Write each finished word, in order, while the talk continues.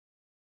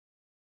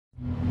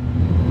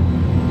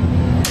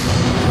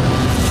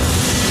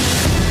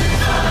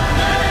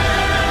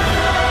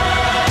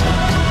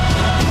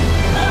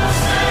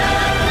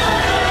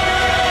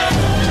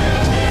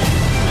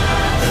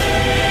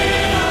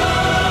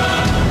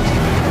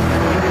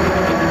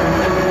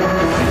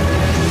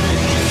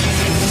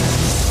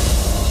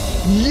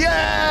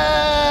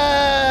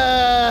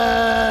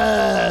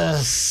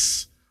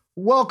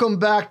Welcome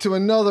back to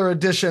another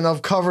edition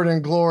of Covered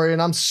in Glory,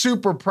 and I'm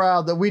super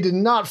proud that we did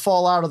not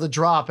fall out of the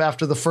drop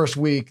after the first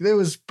week. There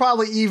was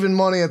probably even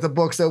money at the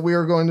books that we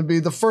were going to be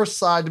the first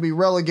side to be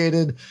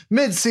relegated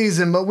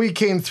mid-season, but we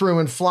came through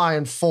in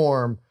flying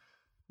form.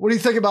 What do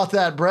you think about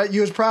that, Brett?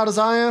 You as proud as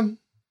I am?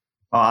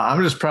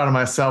 I'm just proud of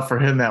myself for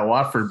hitting that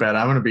Watford bet.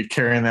 I'm going to be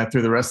carrying that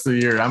through the rest of the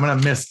year. I'm going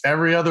to miss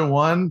every other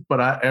one,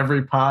 but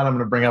every pod I'm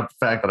going to bring up the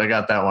fact that I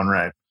got that one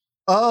right.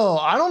 Oh,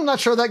 I'm not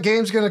sure that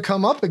game's going to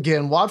come up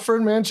again.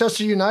 Watford,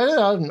 Manchester United.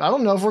 I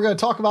don't know if we're going to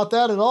talk about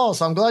that at all.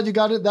 So I'm glad you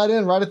got that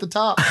in right at the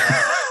top.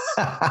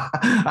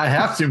 I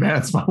have to, man.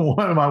 It's my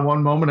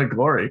one moment of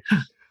glory.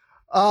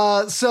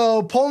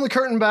 So pulling the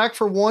curtain back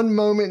for one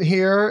moment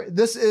here.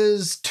 This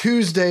is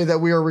Tuesday that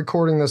we are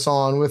recording this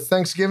on. With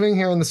Thanksgiving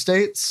here in the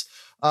States,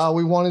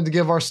 we wanted to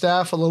give our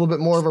staff a little bit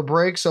more of a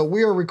break. So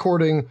we are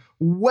recording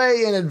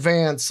way in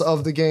advance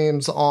of the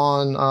games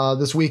on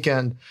this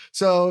weekend.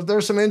 So if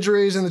there's some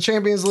injuries in the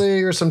Champions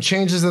League or some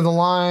changes in the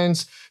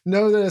lines,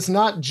 know that it's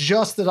not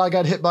just that I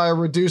got hit by a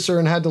reducer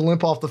and had to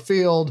limp off the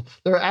field.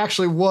 There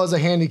actually was a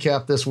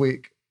handicap this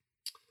week.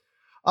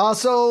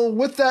 So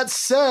with that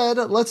said,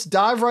 let's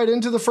dive right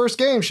into the first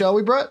game, shall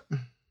we, Brett?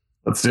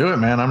 Let's do it,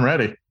 man. I'm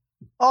ready.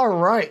 All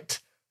right.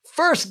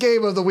 First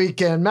game of the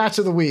weekend, match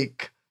of the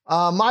week.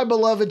 My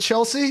beloved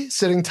Chelsea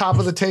sitting top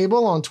of the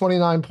table on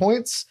 29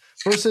 points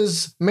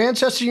versus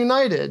Manchester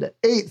United,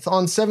 8th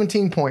on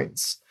 17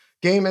 points.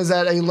 Game is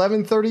at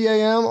 11:30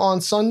 a.m.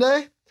 on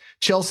Sunday.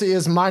 Chelsea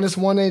is minus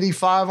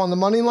 185 on the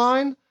money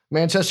line.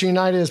 Manchester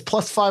United is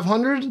plus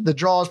 500. The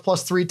draw is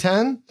plus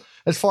 310.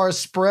 As far as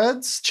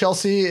spreads,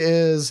 Chelsea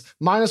is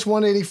minus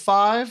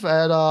 185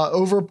 at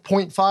over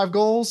 0.5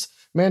 goals.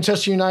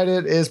 Manchester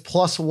United is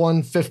plus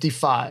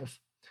 155.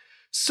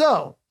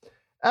 So,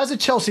 as a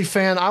Chelsea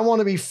fan, I want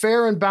to be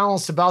fair and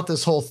balanced about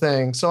this whole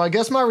thing. So I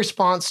guess my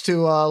response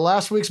to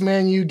last week's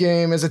Man U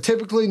game is a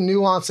typically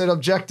nuanced and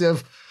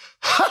objective.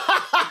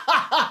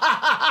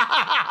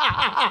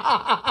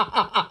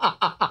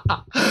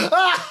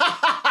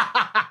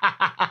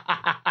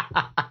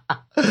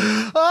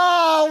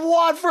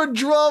 Watford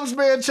drums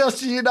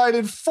Manchester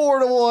United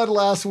 4-1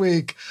 last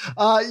week.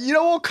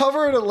 We'll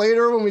cover it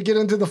later when we get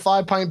into the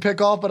 5-pint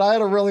pickoff, but I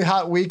had a really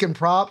hot week in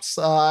props.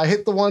 I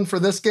hit the one for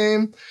this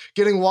game,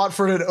 getting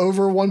Watford at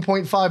over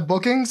 1.5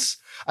 bookings.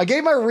 I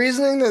gave my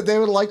reasoning that they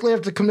would likely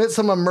have to commit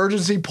some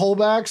emergency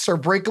pullbacks or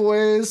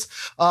breakaways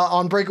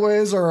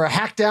or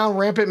hack down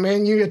rampant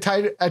Man U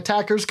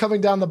attackers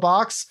coming down the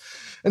box.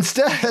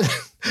 Instead,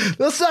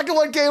 the second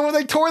one came where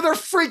they tore their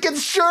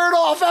freaking shirt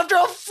off after a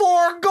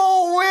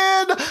 4-goal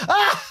win.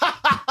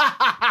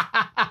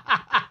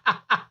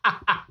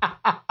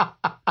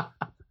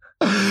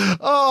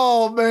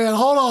 Oh, man.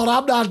 Hold on.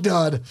 I'm not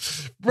done.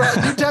 Brett,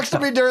 you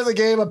texted me during the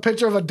game a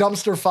picture of a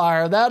dumpster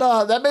fire.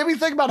 That made me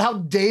think about how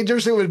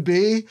dangerous it would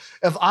be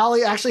if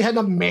Ali actually had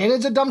to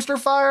manage a dumpster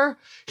fire.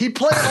 He'd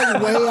play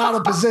like way out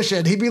of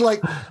position. He'd be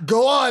like,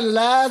 go on,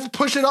 lads,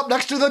 push it up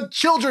next to the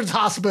children's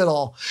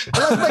hospital. And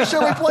let's make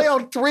sure we play a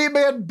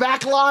 3-man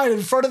back line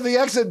in front of the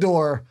exit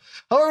door.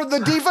 However,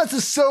 the defense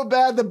is so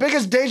bad, the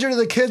biggest danger to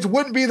the kids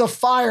wouldn't be the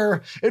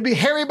fire. It'd be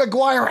Harry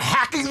Maguire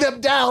hacking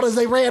them down as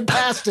they ran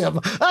past him.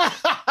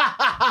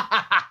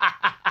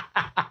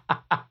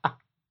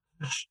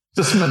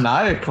 Just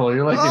maniacal.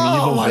 You're like an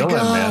evil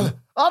villain, man.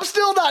 I'm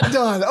still not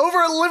done. Over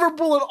at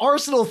Liverpool and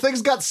Arsenal,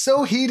 things got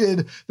so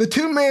heated, the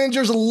two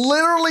managers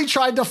literally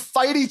tried to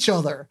fight each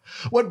other.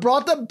 What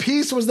brought them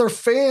peace was their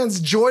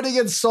fans joining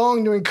in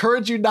song to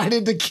encourage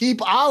United to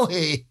keep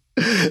Ali.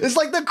 It's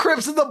like the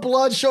Crips and the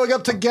Blood showing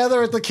up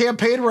together at the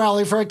campaign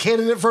rally for a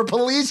candidate for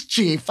police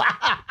chief.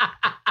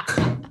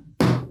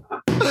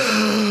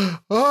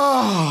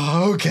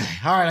 Oh, okay.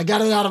 All right. I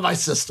got it out of my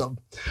system.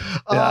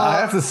 Yeah, I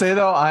have to say,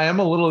 though, I am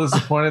a little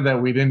disappointed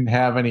that we didn't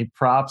have any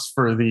props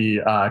for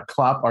the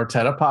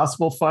Klopp-Arteta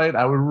possible fight.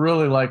 I would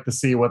really like to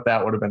see what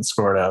that would have been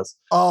scored as.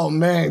 Oh,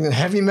 man.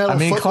 Heavy metal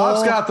football.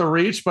 Klopp's got the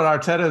reach, but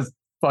Arteta's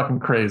fucking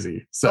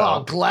crazy.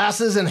 So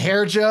glasses and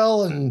hair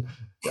gel and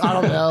I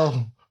don't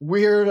know.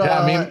 Weird.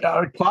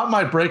 Klopp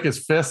might break his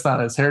fist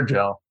on his hair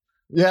gel.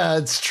 Yeah,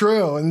 it's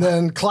true. And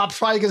then Klopp's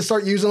probably going to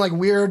start using like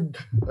weird,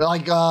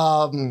 like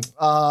German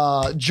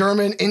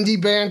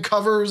indie band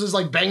covers, is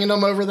like banging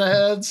them over the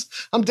heads.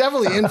 I'm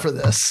definitely in for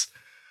this.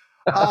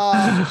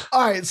 All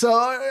right, so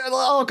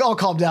I'll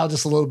calm down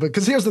just a little bit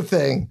because here's the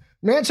thing.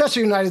 Manchester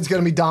United is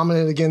going to be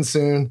dominant again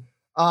soon.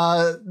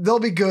 They'll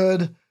be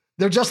good.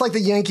 They're just like the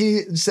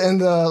Yankees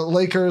and the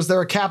Lakers.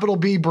 They're a capital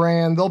B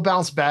brand. They'll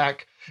bounce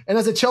back. And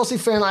as a Chelsea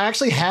fan, I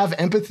actually have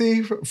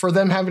empathy for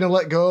them having to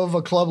let go of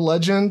a club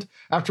legend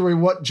after we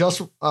went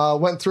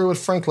through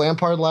with Frank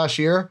Lampard last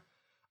year.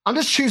 I'm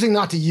just choosing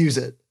not to use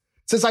it.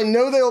 Since I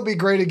know they'll be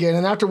great again,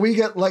 and after we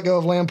get let go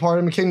of Lampard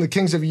and became the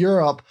kings of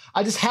Europe,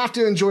 I just have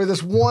to enjoy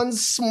this one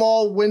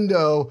small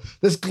window,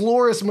 this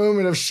glorious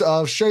moment of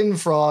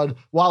Schadenfreude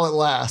while it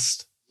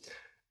lasts.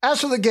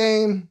 As for the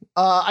game,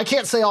 I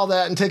can't say all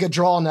that and take a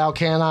draw now,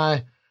 can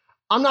I?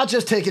 I'm not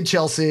just taking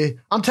Chelsea.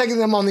 I'm taking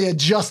them on the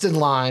adjusted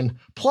line.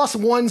 Plus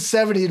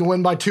 170 to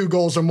win by 2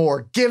 goals or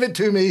more. Give it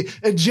to me.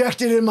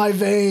 Inject it in my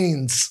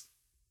veins.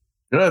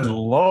 Good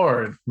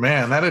Lord,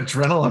 man, that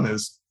adrenaline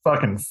is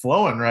fucking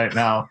flowing right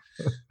now.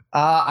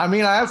 I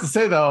mean, I have to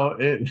say though,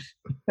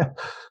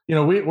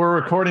 we're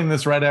recording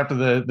this right after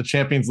the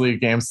Champions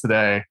League games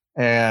today,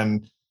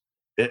 and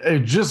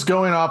just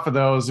going off of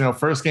those,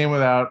 first game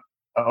without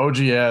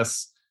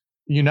OGS,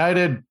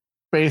 United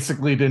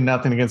basically did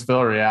nothing against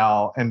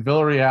Villarreal, and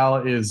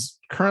Villarreal is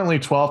currently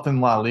 12th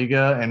in La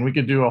Liga, and we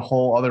could do a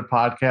whole other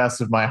podcast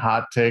of my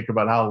hot take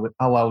about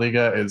how La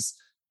Liga is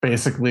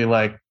basically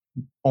like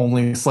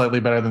only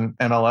slightly better than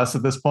MLS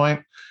at this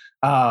point.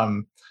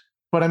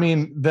 But I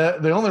mean,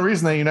 the only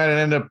reason that United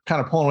ended up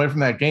kind of pulling away from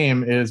that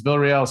game is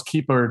Villarreal's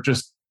keeper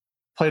just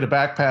played a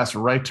back pass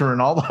right to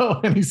Ronaldo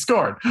and he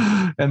scored.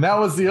 And that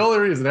was the only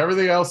reason.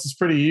 Everything else is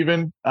pretty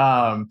even.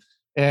 And,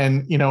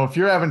 if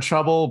you're having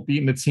trouble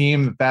beating a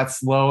team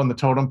that's low in the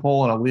totem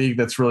pole in a league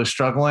that's really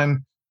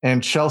struggling,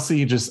 and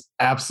Chelsea just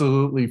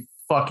absolutely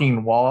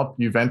fucking wallop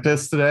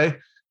Juventus today,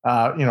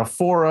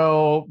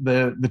 4-0,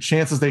 the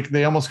chances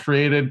they almost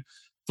created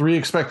 3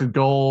 expected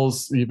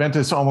goals.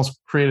 Juventus almost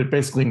created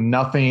basically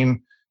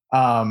nothing.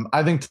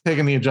 I think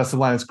taking the adjusted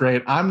line is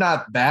great. I'm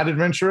not that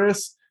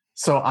adventurous,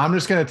 so I'm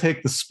just going to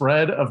take the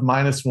spread of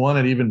 -1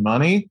 at even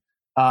money.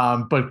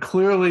 But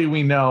clearly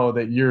we know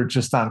that you're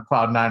just on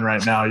cloud 9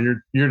 right now.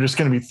 You're just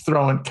going to be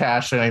throwing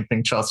cash at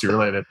anything Chelsea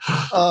related.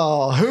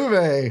 Oh,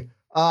 Juve.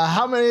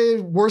 How many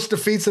worse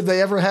defeats have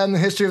they ever had in the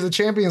history of the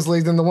Champions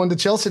League than the one to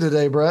Chelsea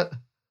today, Brett?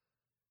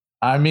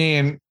 I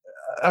mean,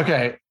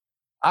 okay.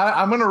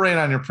 I'm going to rain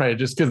on your parade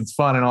just because it's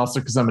fun and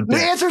also because I'm a dick.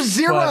 The answer's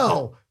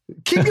 0.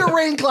 Keep your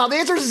rain cloud. The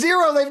answer's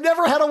 0. They've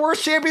never had a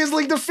worse Champions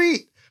League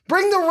defeat.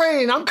 Bring the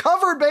rain. I'm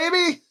covered,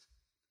 baby.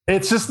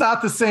 It's just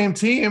not the same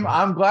team.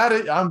 I'm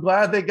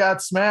glad they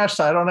got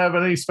smashed. I don't have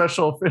any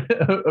special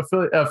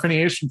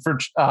affiliation for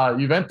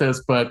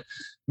Juventus, but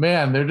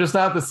man, they're just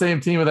not the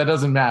same team, but that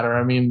doesn't matter.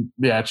 I mean,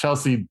 yeah,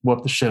 Chelsea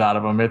whooped the shit out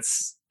of them.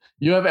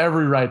 You have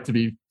every right to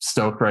be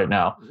stoked right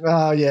now.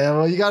 Oh, yeah.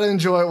 Well, you got to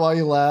enjoy it while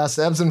you last.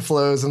 Ebbs and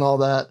flows and all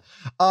that.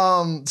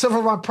 So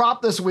for my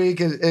prop this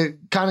week, it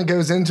kind of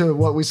goes into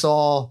what we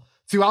saw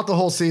throughout the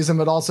whole season,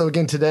 but also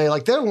again today.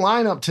 Like their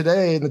lineup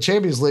today in the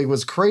Champions League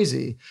was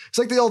crazy. It's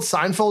like the old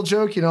Seinfeld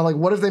joke, like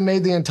what if they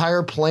made the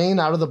entire plane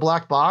out of the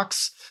black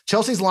box?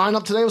 Chelsea's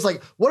lineup today was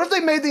like, what if they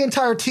made the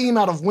entire team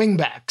out of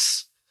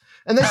wingbacks?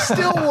 And they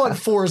still won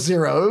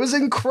 4-0. It was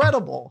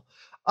incredible.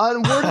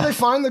 And where do they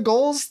find the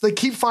goals? They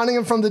keep finding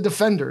them from the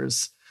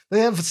defenders.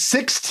 They have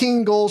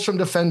 16 goals from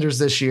defenders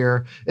this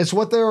year. It's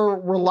what they're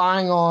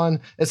relying on.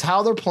 It's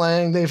how they're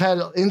playing. They've had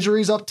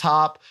injuries up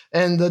top,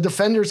 and the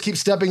defenders keep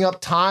stepping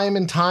up time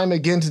and time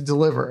again to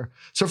deliver.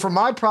 So for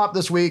my prop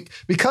this week,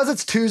 because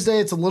it's Tuesday,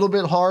 it's a little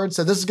bit hard.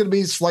 So this is going to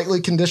be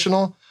slightly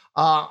conditional.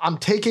 I'm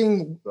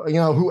taking,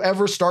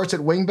 whoever starts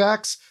at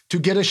wingbacks to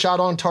get a shot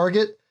on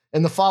target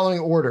in the following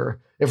order.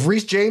 If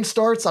Reece James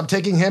starts, I'm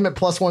taking him at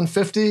plus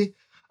 150.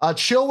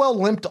 Chilwell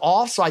limped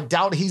off, so I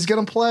doubt he's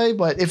going to play.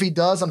 But if he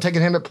does, I'm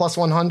taking him at plus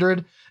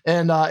 100.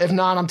 And if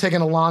not, I'm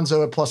taking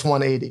Alonso at plus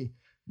 180.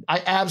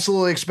 I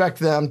absolutely expect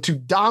them to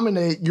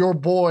dominate your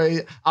boy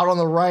out on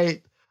the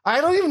right.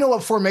 I don't even know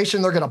what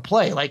formation they're going to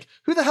play. Like,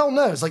 who the hell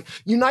knows? Like,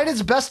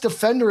 United's best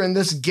defender in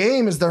this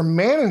game is their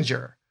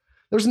manager.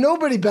 There's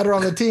nobody better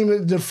on the team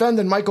to defend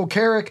than Michael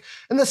Carrick.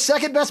 And the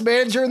second best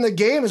manager in the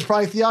game is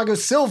probably Thiago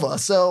Silva.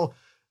 So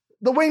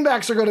the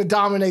wingbacks are going to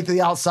dominate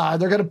the outside.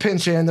 They're going to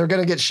pinch in. They're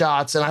going to get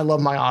shots, and I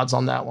love my odds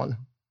on that one.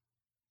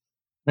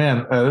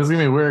 Man, this is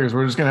gonna be weird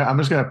because I'm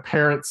just gonna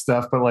parrot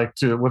stuff, but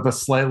with a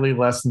slightly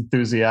less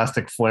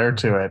enthusiastic flair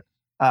to it.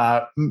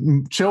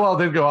 Chilwell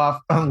did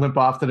limp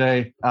off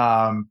today,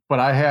 but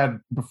I had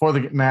before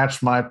the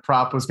match my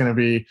prop was going to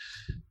be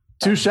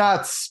 2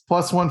 shots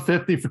plus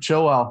 150 for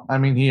Chilwell. I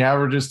mean, he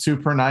averages 2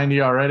 per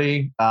 90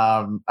 already.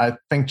 I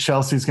think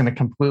Chelsea's going to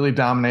completely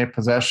dominate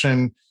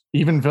possession.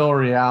 Even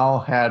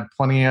Villarreal had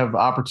plenty of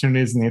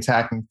opportunities in the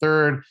attacking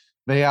third.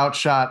 They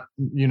outshot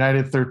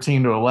United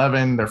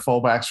 13-11. Their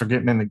fullbacks are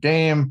getting in the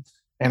game.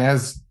 And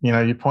as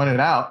you pointed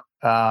out,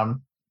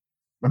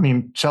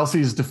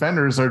 Chelsea's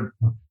defenders are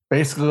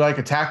basically like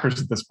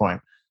attackers at this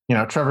point.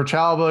 Trevor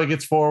Chalobah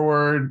gets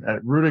forward.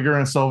 Rudiger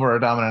and Silva are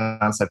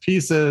dominant on set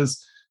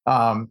pieces.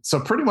 So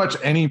pretty much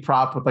any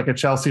prop with like a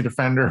Chelsea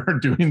defender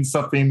doing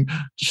something,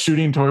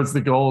 shooting towards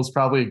the goal is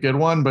probably a good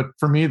one. But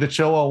for me, the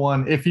Chilwell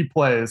one, if he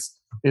plays,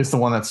 is the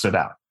one that stood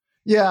out.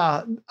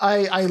 Yeah,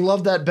 I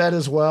love that bet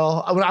as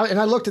well.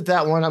 I looked at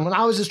that one. When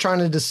I was just trying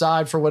to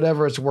decide for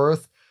whatever it's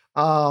worth.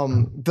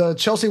 The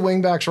Chelsea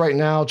wingbacks right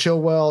now,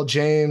 Chilwell,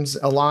 James,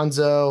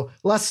 Alonso,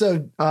 less so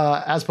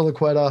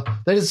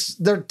Azpilicueta.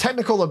 Their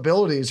technical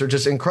abilities are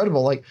just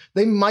incredible. Like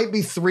they might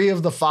be 3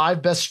 of the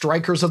 5 best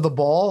strikers of the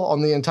ball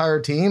on the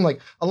entire team.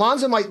 Like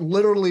Alonso might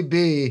literally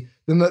be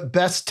the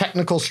best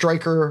technical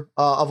striker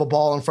of a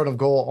ball in front of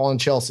goal on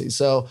Chelsea.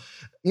 So,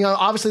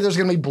 obviously there's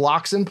going to be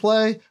blocks in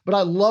play, but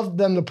I love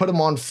them to put them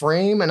on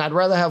frame, and I'd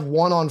rather have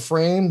one on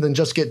frame than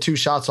just get 2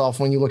 shots off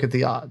when you look at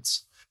the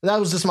odds.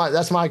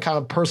 That's my kind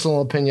of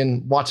personal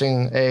opinion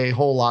watching a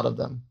whole lot of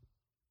them.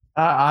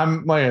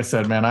 I'm like I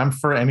said, man, I'm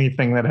for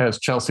anything that has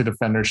Chelsea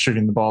defenders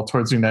shooting the ball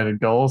towards United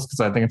goals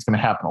because I think it's going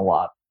to happen a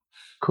lot.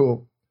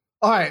 Cool.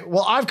 All right.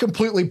 Well, I've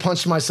completely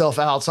punched myself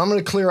out, so I'm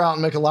going to clear out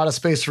and make a lot of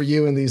space for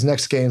you in these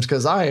next games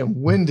because I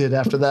am winded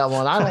after that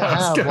one. I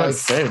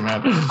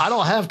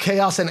don't have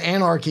chaos and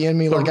anarchy in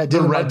me like I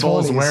did in my 20s. Red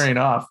Bull's wearing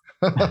off.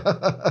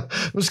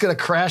 I'm just going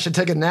to crash and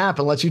take a nap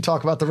and let you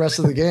talk about the rest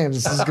of the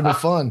games. This is going to be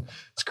fun.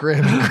 It's great.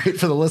 It'll be great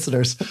for the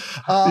listeners.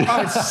 All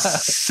right,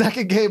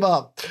 second game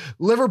up.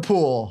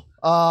 Liverpool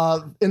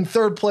in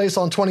third place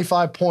on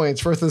 25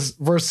 points versus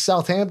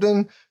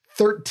Southampton,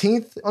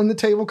 13th on the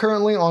table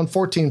currently on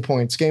 14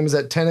 points. Game is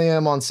at 10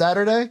 a.m. on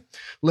Saturday.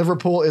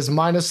 Liverpool is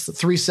minus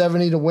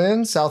 370 to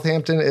win.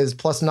 Southampton is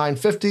plus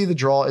 950. The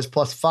draw is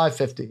plus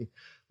 550.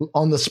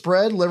 On the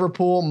spread,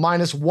 Liverpool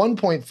minus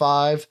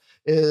 1.5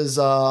 is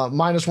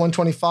minus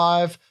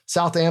 125.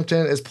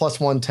 Southampton is plus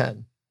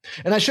 110.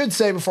 And I should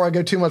say before I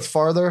go too much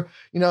farther,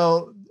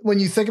 when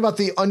you think about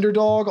the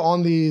underdog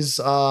on these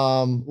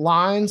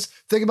lines,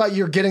 think about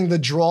you're getting the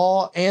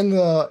draw and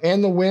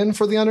the win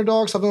for the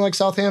underdog, something like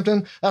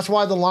Southampton. That's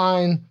why the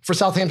line for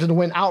Southampton to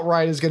win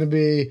outright is going to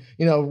be,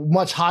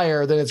 much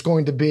higher than it's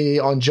going to be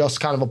on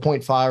just kind of a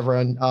 0.5 or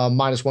a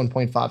minus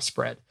 1.5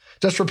 spread.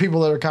 Just for people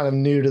that are kind of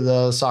new to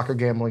the soccer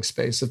gambling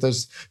space, if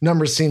those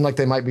numbers seem like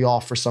they might be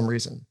off for some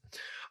reason.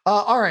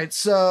 All right,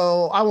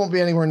 so I won't be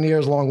anywhere near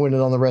as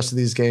long-winded on the rest of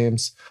these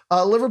games.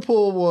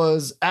 Liverpool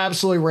was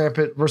absolutely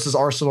rampant versus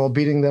Arsenal,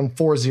 beating them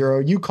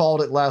 4-0. You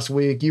called it last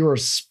week. You were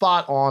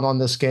spot on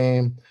this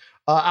game.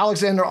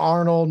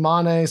 Alexander-Arnold,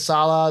 Mane,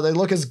 Salah, they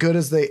look as good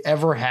as they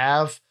ever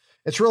have.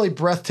 It's really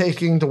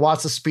breathtaking to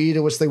watch the speed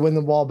at which they win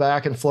the ball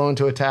back and flow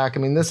into attack. I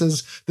mean, this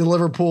is the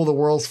Liverpool the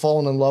world's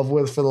fallen in love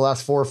with for the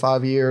last 4 or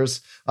 5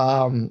 years,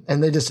 and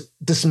they just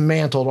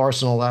dismantled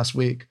Arsenal last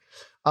week.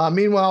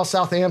 Meanwhile,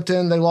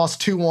 Southampton, they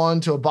lost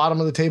 2-1 to a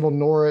bottom-of-the-table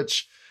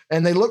Norwich,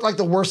 and they looked like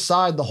the worst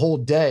side the whole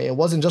day. It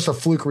wasn't just a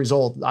fluke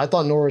result. I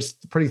thought Norwich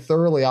pretty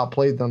thoroughly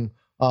outplayed them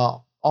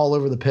all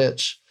over the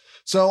pitch.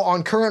 So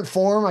on current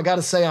form, I got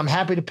to say I'm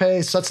happy to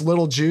pay such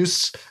little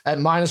juice at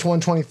minus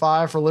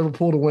 125 for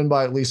Liverpool to win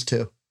by at least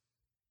 2.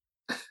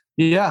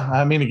 Yeah,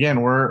 I mean,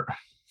 again, we're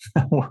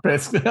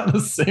basically on the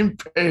same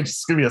page.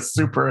 It's going to be a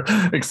super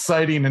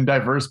exciting and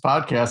diverse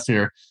podcast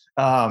here.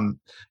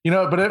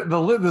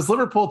 This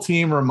Liverpool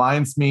team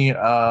reminds me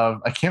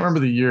of, I can't remember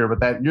the year, but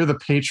that year the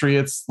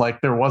Patriots,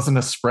 like there wasn't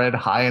a spread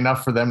high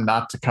enough for them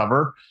not to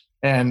cover.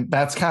 And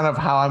that's kind of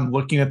how I'm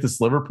looking at this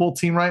Liverpool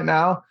team right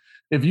now.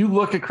 If you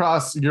look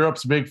across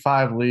Europe's big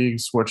 5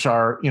 leagues, which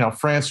are,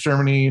 France,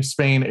 Germany,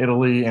 Spain,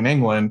 Italy, and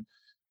England,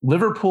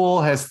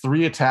 Liverpool has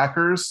 3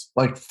 attackers.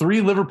 Like 3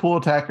 Liverpool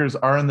attackers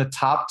are in the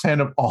top 10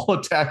 of all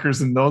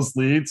attackers in those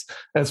leagues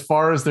as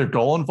far as their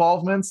goal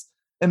involvements.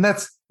 And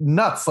that's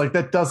nuts. Like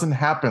that doesn't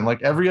happen.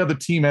 Like every other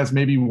team has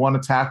maybe 1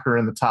 attacker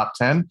in the top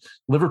 10.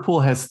 Liverpool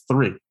has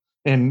 3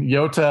 in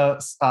Jota,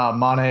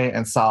 Mane,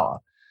 and Salah.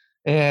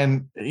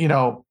 And,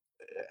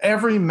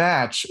 every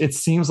match, it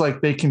seems like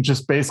they can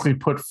just basically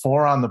put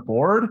 4 on the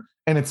board,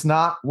 and it's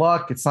not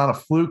luck. It's not a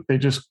fluke. They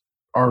just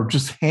are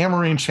just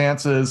hammering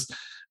chances.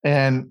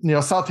 And,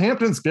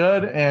 Southampton's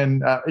good.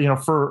 And,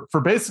 for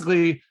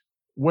basically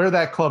where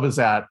that club is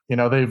at,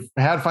 they've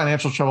had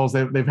financial troubles.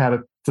 They've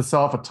had to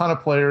sell off a ton of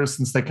players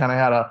since they kind of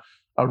had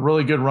a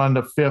really good run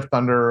to 5th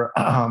under,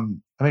 I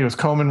think it was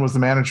Koeman was the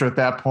manager at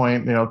that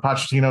point. The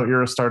Pochettino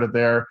era started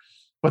there,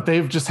 but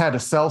they've just had to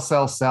sell.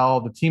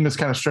 The team is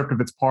kind of stripped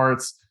of its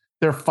parts.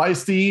 They're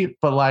feisty,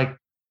 but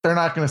they're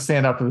not going to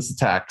stand up to this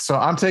attack. So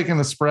I'm taking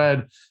the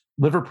spread.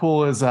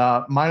 Liverpool is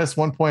minus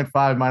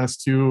 1.5, minus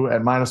 2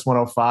 at minus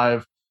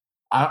 105.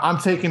 I'm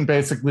taking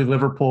basically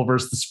Liverpool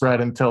versus the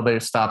spread until they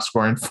stop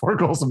scoring 4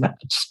 goals a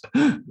match.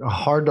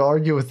 Hard to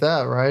argue with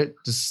that, right?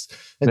 Just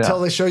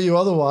until they show you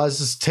otherwise,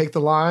 just take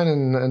the line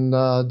and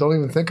don't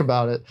even think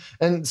about it.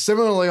 And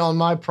similarly on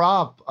my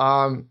prop,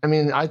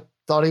 I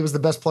thought he was the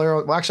best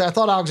player. Well, actually, I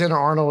thought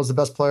Alexander-Arnold was the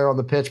best player on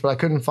the pitch, but I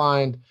couldn't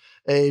find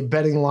a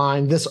betting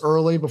line this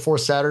early before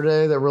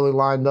Saturday that really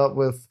lined up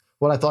with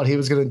what I thought he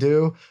was going to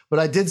do. But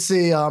I did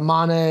see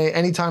Mane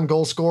anytime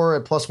goal scorer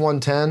at plus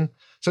 110.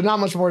 So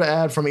not much more to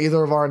add from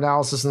either of our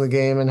analysis in the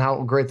game and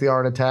how great they are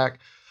in attack.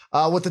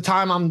 With the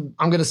time I'm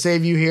going to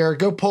save you here,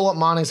 go pull up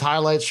Mane's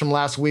highlights from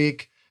last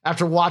week.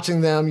 After watching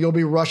them, you'll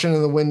be rushing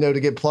in the window to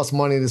get plus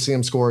money to see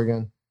him score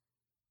again.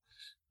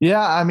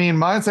 Yeah, I mean,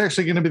 mine's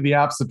actually going to be the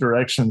opposite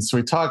direction. So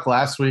we talked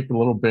last week a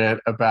little bit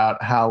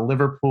about how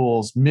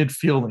Liverpool's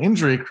midfield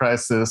injury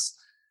crisis,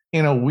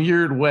 in a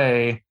weird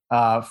way,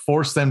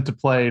 forced them to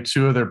play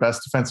 2 of their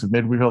best defensive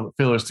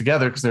midfielders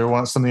together because they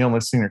were some of the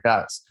only senior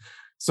guys.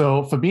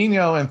 So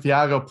Fabinho and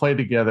Thiago played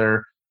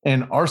together,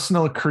 and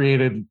Arsenal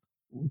created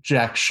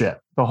jack shit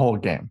the whole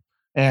game.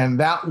 And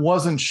that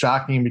wasn't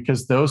shocking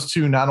because those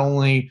 2 not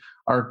only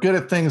are good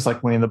at things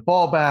like winning the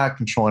ball back,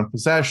 controlling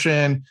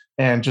possession,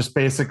 and just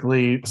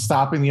basically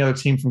stopping the other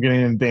team from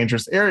getting in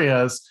dangerous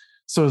areas.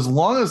 So as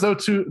long as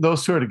those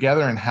two are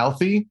together and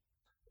healthy,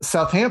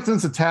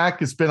 Southampton's attack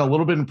has been a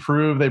little bit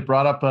improved. They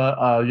brought up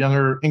a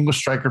younger English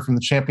striker from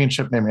the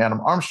Championship named Adam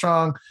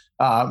Armstrong,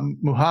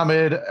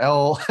 Muhammad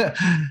El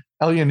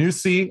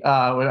Yanusi.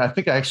 I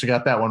think I actually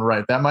got that one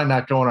right. That might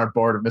not go on our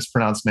board of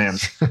mispronounced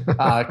names.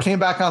 Came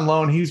back on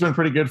loan. He's been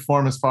pretty good for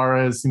him as far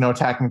as,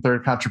 attacking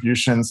third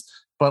contributions.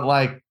 But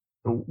like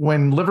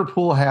when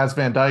Liverpool has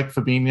Van Dijk,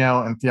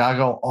 Fabinho, and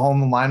Thiago all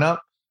in the lineup,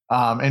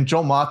 and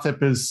Joel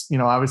Matip is,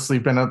 obviously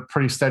been a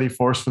pretty steady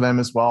force for them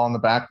as well on the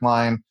back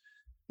line.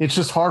 It's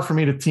just hard for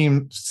me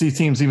to see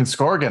teams even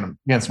score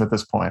against them at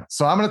this point.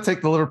 So I'm going to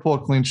take the Liverpool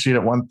clean sheet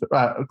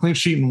at clean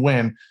sheet and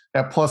win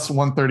at plus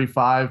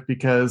 135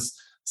 because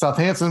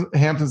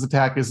Southampton's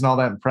attack isn't all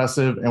that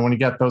impressive. And when you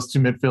get those two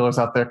midfielders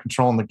out there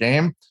controlling the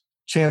game,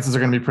 chances are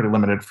going to be pretty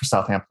limited for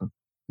Southampton.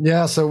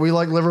 Yeah. So we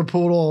like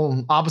Liverpool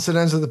on opposite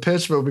ends of the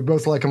pitch, but we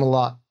both like them a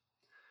lot.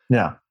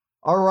 Yeah.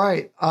 All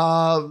right.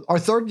 Our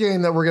third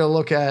game that we're going to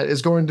look at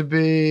is going to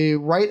be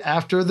right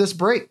after this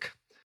break.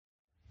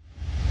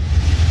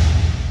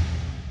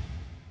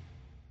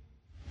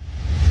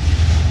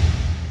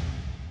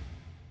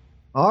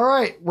 All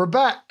right, we're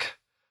back.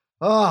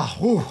 I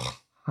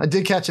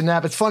did catch a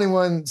nap. It's funny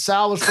when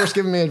Sal was first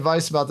giving me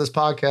advice about this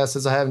podcast,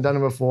 as I haven't done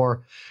it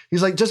before.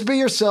 He's like, just be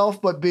yourself,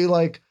 but be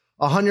like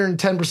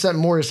 110%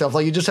 more yourself.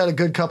 Like you just had a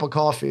good cup of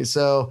coffee.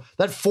 So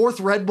that fourth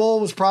Red Bull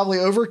was probably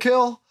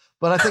overkill,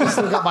 but I think I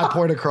still got my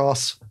point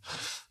across.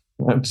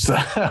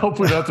 I hope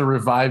we don't have to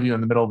revive you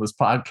in the middle of this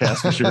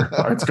podcast because your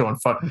heart's going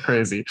fucking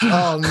crazy.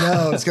 Oh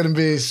no, it's going to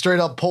be straight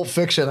up Pulp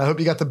Fiction. I hope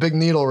you got the big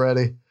needle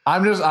ready.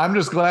 I'm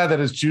just glad that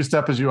as juiced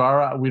up as you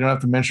are, we don't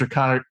have to mention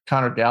Conor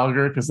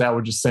Gallagher because that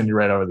would just send you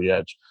right over the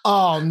edge.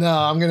 Oh no,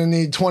 I'm going to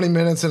need 20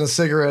 minutes and a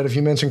cigarette if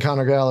you mention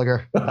Conor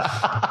Gallagher. All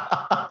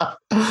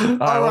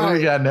right, what do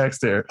we got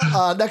next here?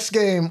 Next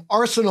game,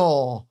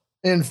 Arsenal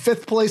in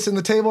 5th place in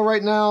the table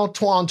right now,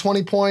 on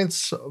 20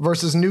 points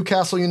versus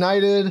Newcastle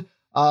United.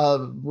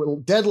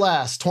 Dead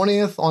last,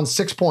 20th on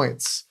 6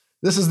 points.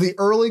 This is the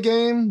early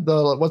game,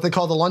 what they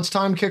call the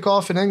lunchtime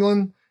kickoff in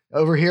England.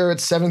 Over here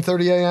it's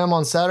 7:30 a.m.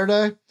 on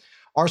Saturday.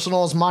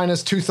 Arsenal is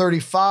minus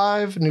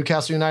 235.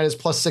 Newcastle United is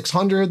plus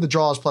 600. The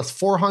draw is plus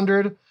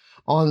 400.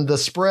 On the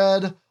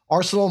spread,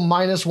 Arsenal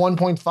minus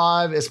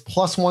 1.5 is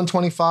plus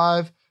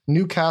 125.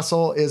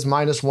 Newcastle is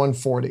minus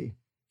 140.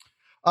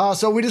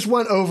 So we just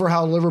went over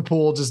how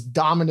Liverpool just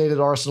dominated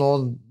Arsenal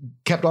and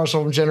kept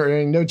Arsenal from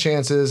generating no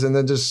chances and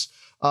then just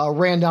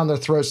ran down their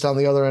throats down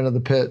the other end of the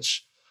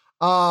pitch.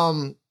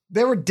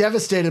 They were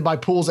devastated by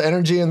Pool's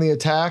energy in the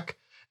attack.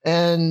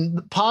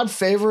 And pod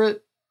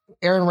favorite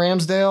Aaron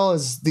Ramsdale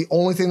is the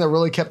only thing that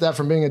really kept that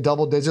from being a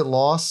double-digit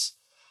loss.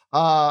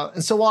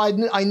 And so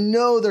while I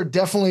know they're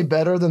definitely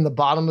better than the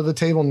bottom of the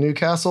table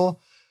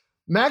Newcastle,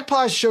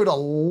 Magpies showed a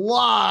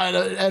lot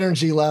of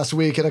energy last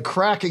week in a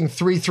cracking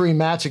 3-3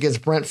 match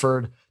against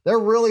Brentford. They're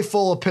really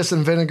full of piss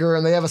and vinegar,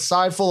 and they have a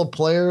side full of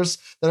players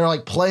that are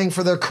like playing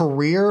for their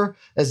career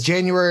as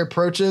January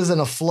approaches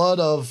and a flood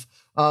of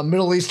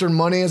Middle Eastern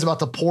money is about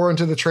to pour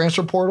into the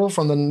transfer portal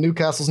from the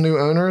Newcastle's new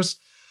owners.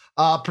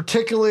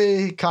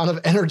 Particularly kind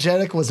of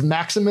energetic was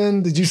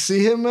Maximin. Did you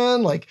see him,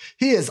 man? Like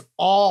he is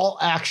all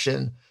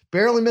action.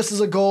 Barely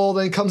misses a goal.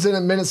 Then he comes in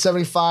at minute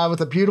 75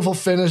 with a beautiful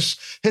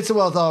finish, hits it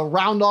with a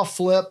round off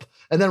flip,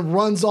 and then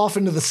runs off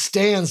into the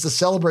stands to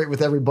celebrate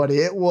with everybody.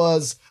 It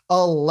was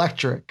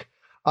electric.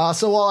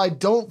 So while I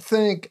don't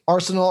think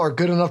Arsenal are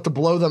good enough to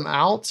blow them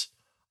out,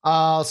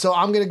 so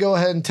I'm going to go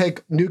ahead and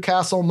take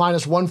Newcastle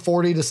minus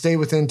 140 to stay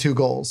within 2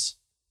 goals,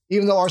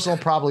 even though Arsenal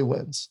probably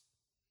wins.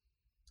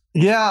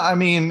 Yeah, I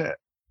mean,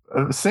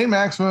 St.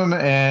 Maximum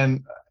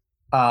and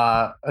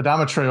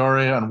Adama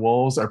Traore on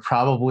Wolves are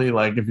probably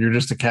like, if you're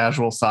just a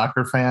casual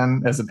soccer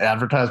fan, as an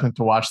advertisement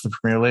to watch the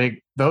Premier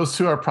League, those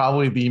two are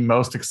probably the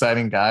most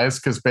exciting guys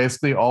because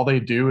basically all they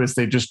do is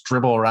they just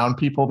dribble around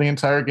people the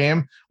entire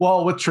game.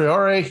 Well, with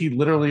Traore, he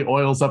literally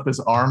oils up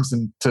his arms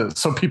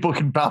so people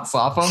can bounce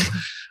off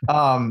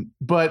him.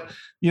 But,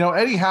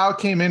 Eddie Howe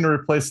came in to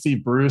replace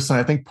Steve Bruce, and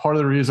I think part of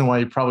the reason why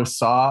you probably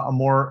saw a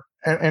more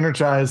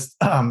energized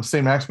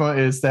St. Maxima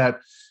is that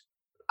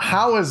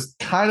Howe has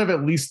kind of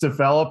at least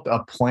developed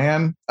a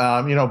plan.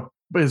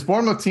 His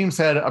Bournemouth teams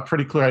had a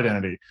pretty clear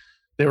identity.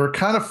 They were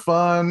kind of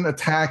fun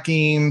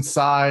attacking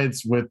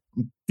sides with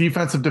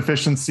defensive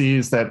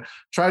deficiencies that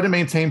tried to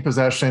maintain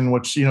possession,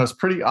 which, is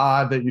pretty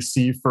odd that you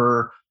see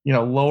for,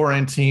 lower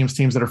end teams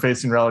that are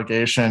facing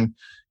relegation.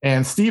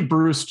 And Steve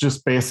Bruce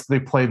just basically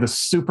played the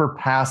super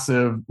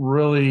passive,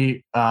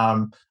 really,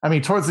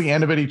 towards the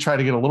end of it, he tried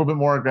to get a little bit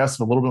more aggressive,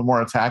 a little bit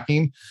more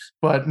attacking.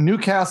 But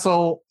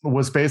Newcastle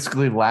was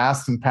basically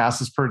last in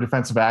passes per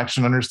defensive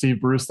action under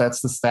Steve Bruce. That's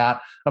the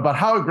stat about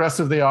how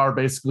aggressive they are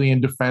basically in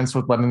defense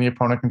with letting the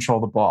opponent control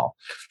the ball.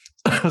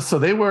 So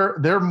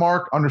their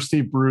mark under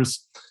Steve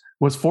Bruce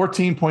was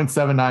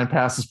 14.79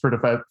 passes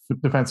per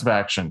defensive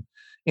action.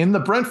 In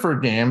the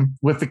Brentford game,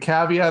 with the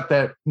caveat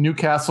that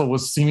Newcastle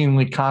was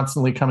seemingly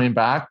constantly coming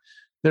back,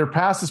 their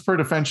passes per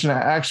defensive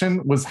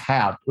action was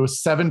halved. It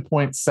was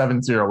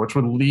 7.70, which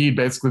would lead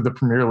basically the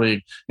Premier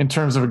League in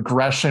terms of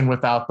aggression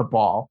without the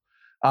ball.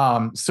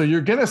 So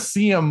you're going to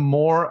see a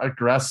more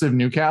aggressive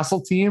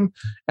Newcastle team.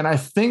 And I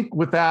think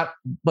with that,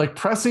 like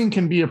pressing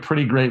can be a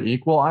pretty great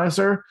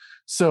equalizer.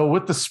 So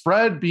with the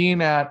spread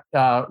being at,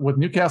 with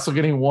Newcastle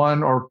getting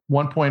 1 or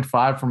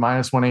 1.5 for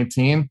minus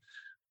 118,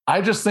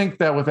 I just think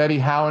that with Eddie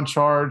Howe in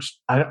charge,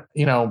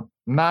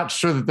 not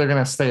sure that they're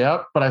going to stay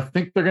up, but I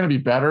think they're going to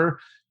be better.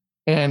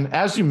 And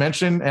as you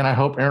mentioned, and I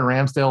hope Aaron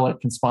Ramsdale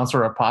can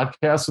sponsor our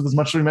podcast with as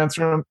much as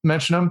we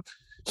mention him,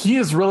 he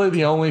is really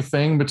the only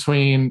thing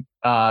between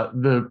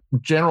the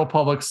general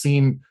public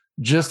seeing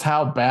just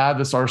how bad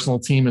this Arsenal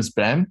team has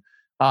been.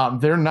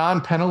 Their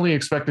non-penalty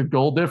expected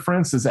goal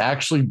difference is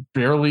actually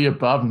barely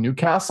above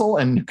Newcastle,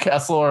 and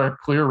Newcastle are a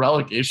clear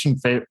relegation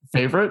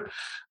favorite.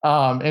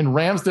 And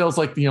Ramsdale's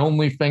like the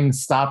only thing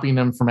stopping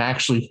them from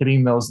actually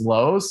hitting those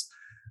lows.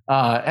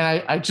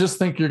 And I just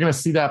think you're going to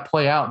see that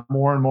play out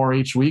more and more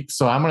each week.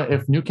 So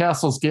if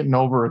Newcastle's getting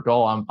over a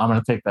goal, I'm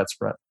going to take that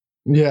spread.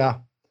 Yeah.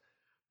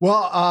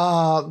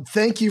 Well,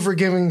 thank you for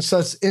giving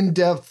such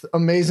in-depth,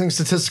 amazing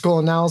statistical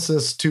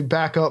analysis to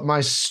back up my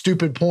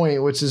stupid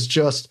point, which is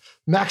just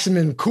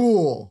Maximin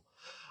cool.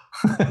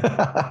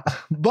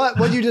 But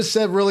what you just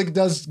said really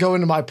does go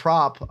into my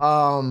prop.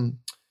 I'm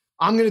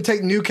going to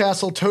take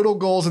Newcastle total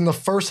goals in the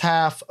first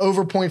half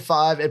over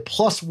 0.5 at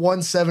plus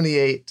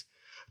 178.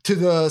 To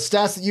the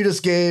stats that you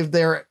just gave,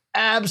 they're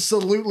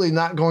absolutely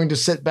not going to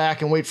sit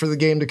back and wait for the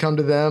game to come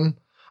to them.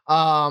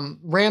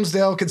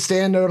 Ramsdale could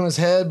stand out on his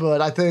head,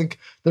 but I think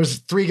there's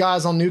 3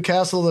 guys on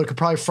Newcastle that could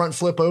probably front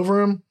flip over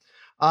him.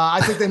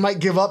 I think they might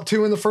give up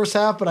 2 in the first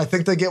half, but I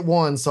think they get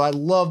 1. So I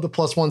love the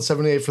plus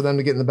 178 for them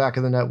to get in the back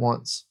of the net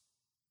once.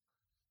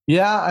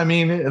 Yeah, I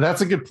mean,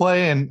 that's a good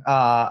play. And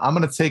I'm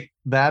going to take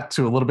that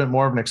to a little bit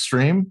more of an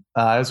extreme.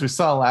 As we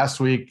saw last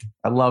week,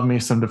 I love me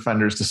some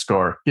defenders to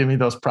score. Give me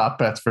those prop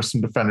bets for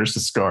some defenders to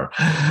score.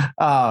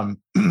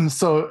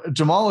 So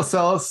Jamal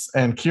Lascelles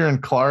and Kieran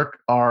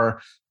Clark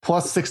are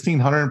plus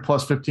 1,600 and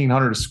plus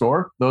 1,500 to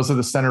score. Those are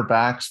the center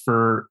backs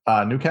for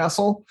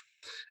Newcastle.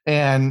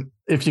 And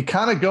if you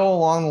kind of go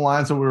along the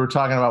lines of what we were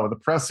talking about with the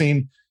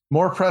pressing,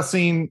 more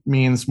pressing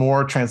means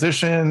more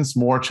transitions,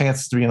 more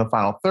chances to be in the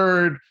final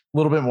third, a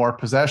little bit more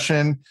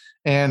possession.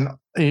 And,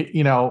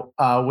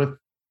 with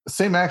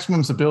St.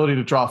 Maximum's ability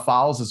to draw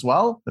fouls as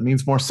well, that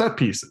means more set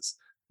pieces,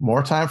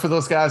 more time for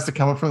those guys to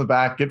come up from the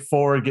back, get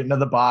forward, get into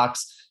the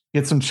box,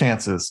 get some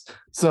chances.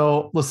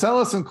 So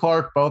Lascelles and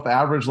Clark both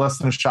average less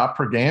than a shot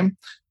per game.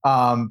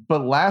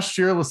 But last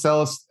year,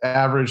 Lascelles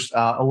averaged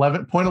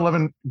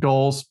 11.11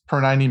 goals per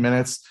 90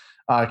 minutes.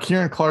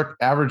 Kieran Clark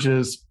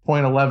averages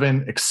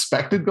 0.11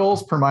 expected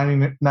goals per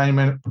 90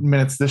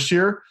 minutes this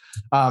year.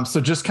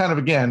 So just kind of,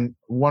 again,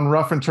 one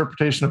rough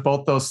interpretation of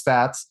both those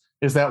stats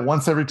is that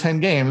once every 10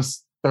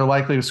 games, they're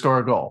likely to score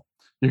a goal.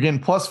 You're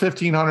getting plus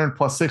 1,500,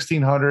 plus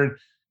 1,600.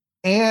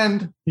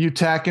 And you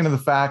tack into the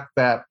fact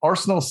that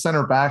Arsenal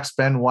center backs,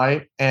 Ben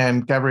White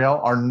and Gabriel,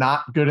 are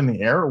not good in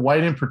the air,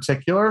 White in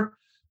particular.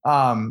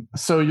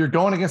 So you're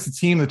going against a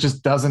team that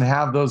just doesn't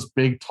have those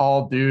big,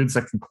 tall dudes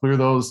that can clear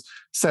those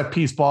set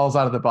piece balls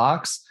out of the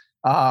box.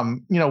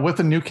 With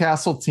a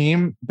Newcastle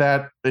team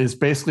that is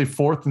basically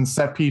 4th in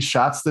set piece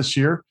shots this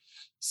year.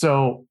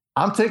 So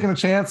I'm taking a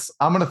chance.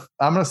 I'm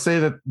gonna say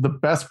that the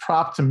best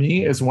prop to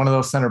me is one of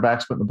those center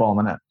backs putting the ball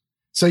in the net.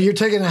 So you're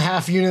taking a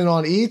half unit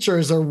on each, or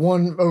is there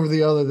one over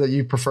the other that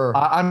you prefer?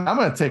 I'm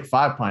going to take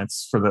 5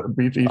 pints for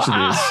each of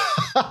these.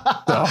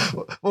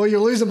 So. Well, you're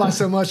losing by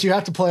so much, you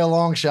have to play a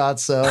long shot.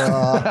 So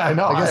I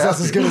know. I guess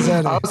that's as good as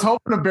any. I was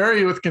hoping to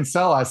bury you with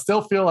Kinsella. I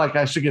still feel like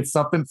I should get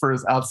something for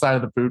his outside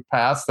of the boot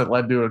pass that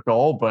led to a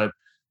goal, but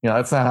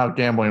that's not how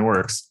gambling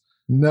works.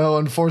 No,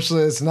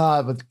 unfortunately, it's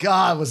not. But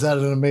God, was that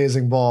an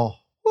amazing ball?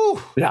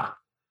 Whew. Yeah.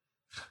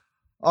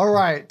 All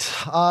right,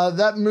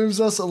 that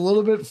moves us a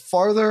little bit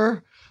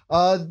farther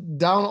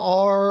down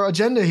our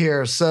agenda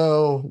here.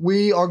 So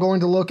we are going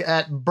to look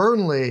at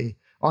Burnley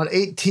on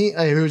 18,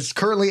 who's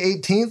currently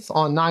 18th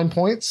on 9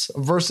 points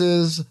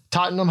versus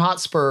Tottenham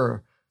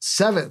Hotspur,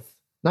 7th,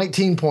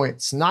 19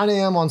 points, 9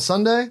 a.m. on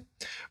Sunday.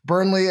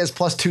 Burnley is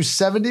plus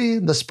 270.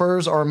 The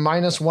Spurs are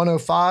minus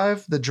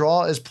 105. The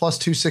draw is plus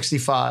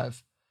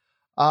 265.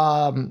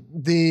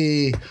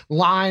 The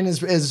line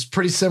is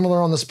pretty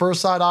similar on the Spurs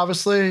side,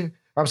 obviously.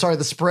 I'm sorry,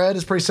 the spread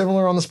is pretty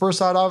similar on the Spurs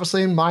side,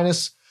 obviously.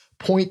 Minus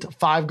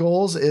 0.5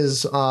 goals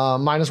is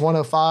minus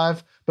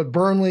 105, but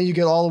Burnley you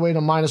get all the way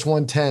to minus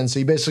 110. So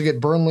you basically get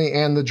Burnley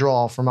and the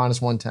draw for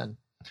minus 110.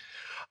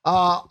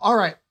 All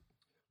right.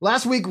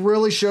 Last week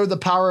really showed the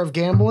power of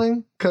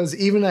gambling because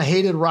even a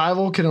hated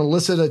rival can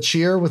elicit a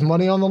cheer with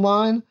money on the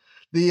line.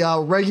 The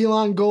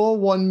Reguilon goal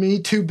won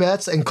me 2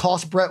 bets and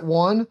cost Brett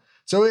 1.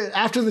 So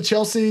after the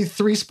Chelsea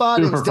 3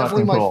 spot, it was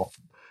definitely my cool.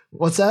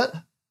 What's that?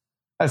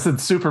 I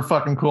said super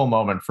fucking cool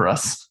moment for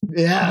us.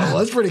 Yeah, it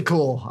was pretty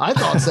cool. I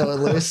thought so,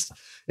 at least.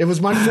 It was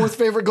my 4th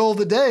favorite goal of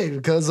the day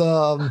because,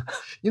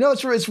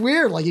 it's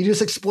weird. Like you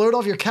just explode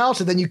off your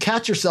couch and then you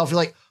catch yourself. You're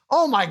like,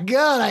 oh my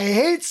God, I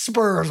hate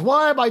Spurs.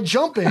 Why am I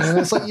jumping? And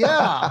it's like,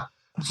 yeah,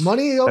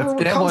 money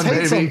overcomes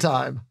hate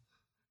sometime.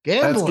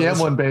 Gambling. That's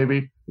gambling,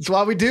 baby. That's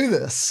why we do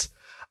this.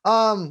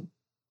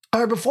 All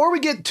right, before we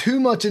get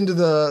too much into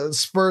the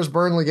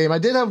Spurs-Burnley game, I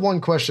did have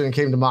one question that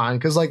came to mind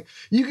because, like,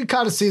 you could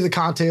kind of see the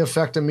Conte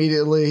effect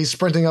immediately. He's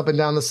sprinting up and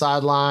down the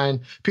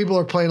sideline. People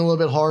are playing a little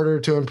bit harder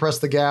to impress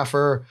the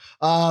gaffer.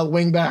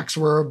 Wingbacks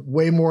were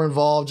way more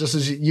involved, just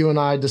as you and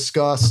I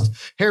discussed.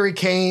 Harry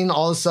Kane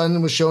all of a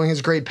sudden was showing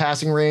his great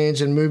passing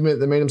range and movement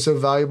that made him so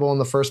valuable in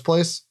the first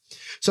place.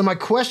 So my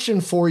question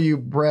for you,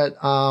 Brett, is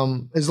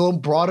a little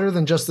broader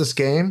than just this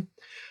game.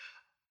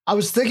 I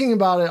was thinking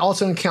about it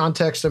also in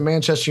context of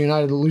Manchester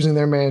United losing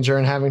their manager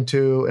and having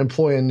to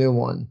employ a new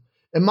one.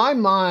 In my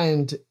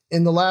mind,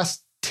 in the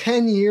last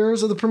 10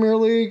 years of the Premier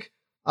League,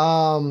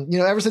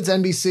 ever since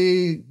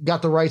NBC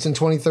got the rights in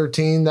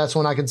 2013, that's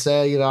when I could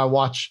say, I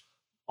watch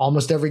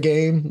almost every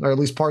game, or at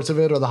least parts of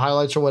it, or the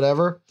highlights or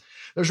whatever.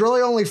 There's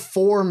really only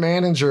 4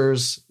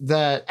 managers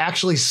that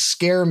actually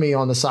scare me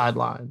on the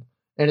sideline.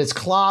 And it's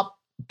Klopp,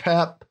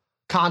 Pep,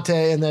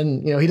 Conte, and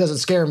then, he doesn't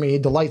scare me, he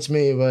delights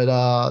me,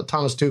 but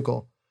Thomas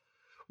Tuchel.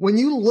 When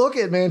you look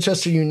at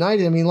Manchester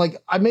United, I mean, like,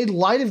 I made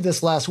light of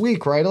this last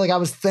week, right? Like, I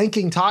was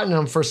thanking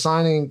Tottenham for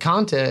signing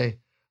Conte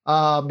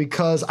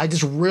because I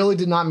just really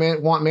did not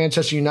want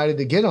Manchester United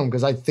to get him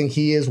because I think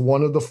he is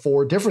one of the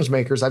 4 difference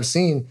makers I've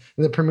seen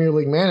in the Premier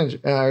League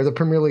or the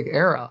Premier League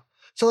era.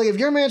 So, like, if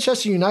you're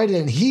Manchester United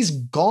and he's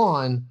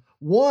gone,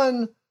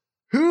 1,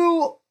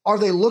 who are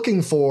they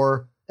looking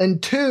for?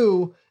 And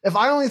 2, if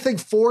I only think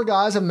 4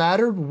 guys have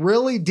mattered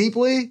really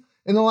deeply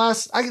in the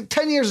last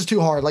 10 years is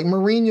too hard. Like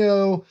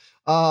Mourinho.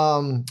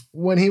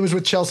 When he was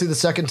with Chelsea the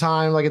second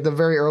time, like at the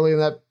very early in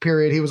that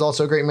period, he was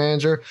also a great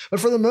manager. But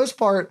for the most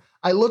part,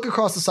 I look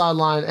across the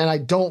sideline and I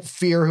don't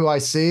fear who I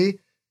see.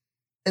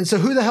 And so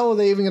who the hell are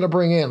they even going to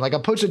bring in? Like a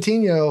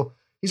Pochettino,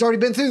 he's already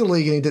been through the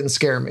league and he didn't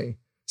scare me.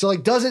 So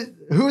like,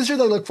 who is who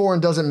they look for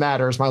and doesn't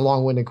matter is my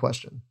long-winded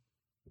question.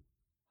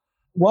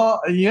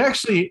 Well, you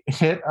actually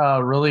hit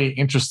a really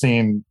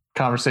interesting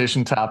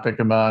conversation topic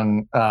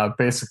among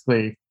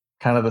basically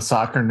kind of the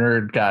soccer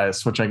nerd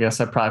guys, which I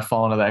guess I probably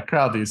fall into that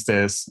crowd these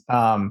days.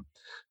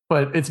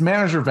 But it's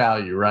manager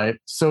value, right?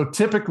 So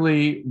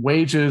typically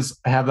wages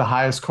have the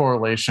highest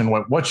correlation.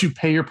 What you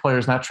pay your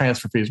players, not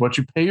transfer fees, what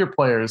you pay your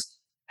players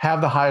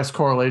have the highest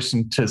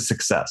correlation to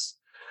success.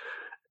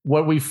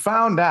 What we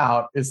found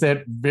out is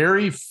that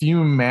very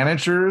few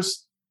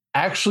managers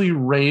actually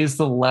raise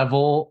the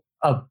level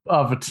of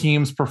a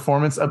team's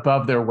performance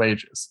above their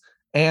wages.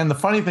 And the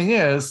funny thing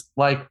is,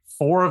 like,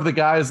 all 4 of the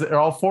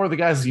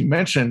guys you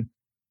mentioned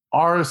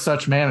are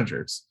such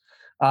managers.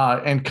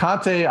 And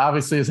Conte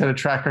obviously has had a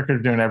track record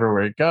of doing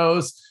everywhere he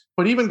goes.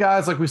 But even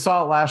guys like we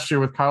saw it last year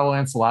with Carlo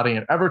Ancelotti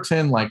at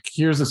Everton, like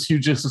here's this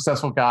hugely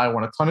successful guy,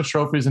 won a ton of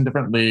trophies in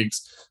different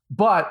leagues.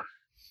 But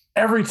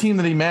every team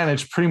that he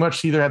managed pretty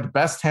much either had the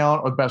best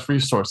talent or the best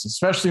resources,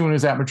 especially when he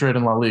was at Madrid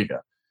and La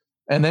Liga.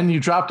 And then you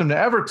dropped him to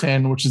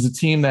Everton, which is a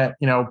team that,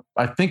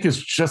 I think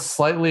is just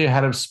slightly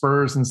ahead of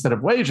Spurs instead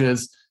of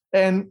wages.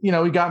 And, he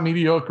got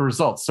mediocre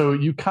results. So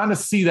you kind of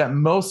see that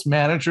most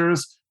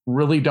managers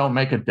really don't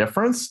make a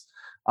difference.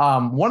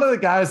 One of the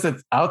guys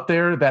that's out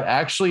there that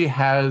actually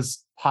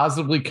has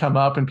positively come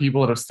up and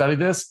people that have studied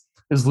this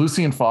is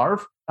Lucien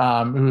Favre,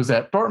 who's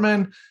at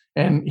Dortmund.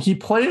 And he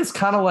plays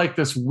kind of like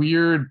this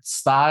weird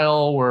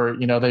style where,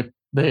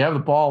 they have the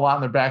ball a lot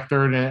in their back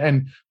third.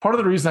 And part of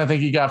the reason I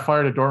think he got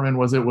fired at Dortmund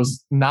was it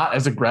was not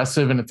as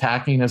aggressive and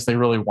attacking as they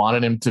really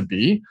wanted him to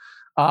be.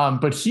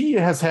 But he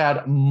has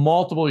had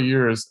multiple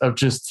years of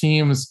just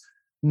teams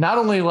not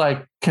only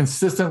like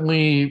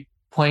consistently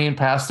playing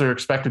past their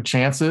expected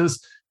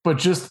chances, but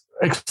just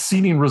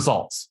exceeding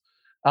results.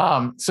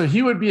 So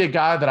he would be a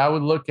guy that I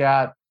would look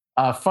at.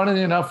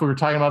 Funnily enough, we were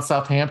talking about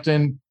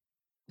Southampton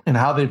and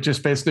how they've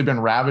just basically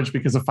been ravaged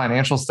because of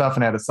financial stuff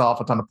and had to sell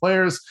off a ton of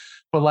players.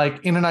 But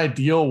like in an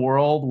ideal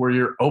world where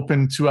you're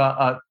open to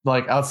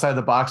like outside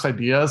the box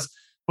ideas,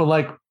 but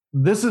like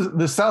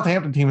the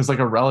Southampton team is like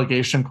a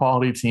relegation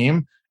quality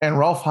team. And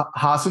Rolf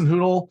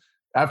Hasenhüttl,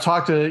 I've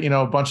talked to,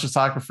 a bunch of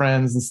soccer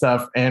friends and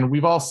stuff, and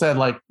we've all said,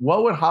 like,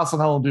 what would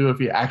Hasenhüttl do if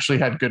he actually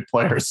had good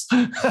players?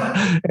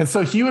 And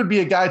so he would be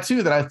a guy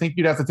too that I think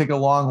you'd have to take a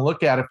long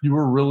look at if you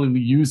were really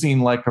using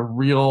like a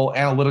real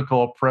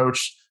analytical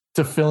approach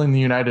to filling the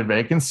United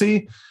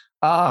vacancy.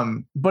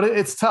 But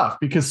it's tough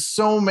because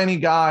so many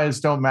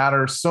guys don't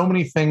matter. So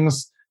many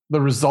things,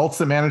 the results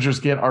that managers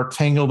get are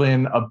tangled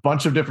in a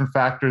bunch of different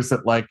factors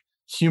that like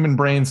human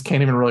brains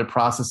can't even really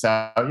process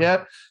out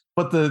yet.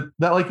 But that,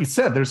 like you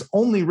said, there's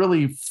only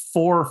really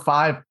 4 or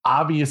 5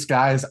 obvious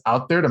guys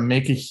out there to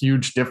make a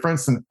huge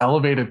difference and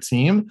elevate a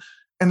team,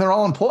 and they're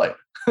all employed.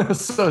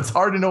 So it's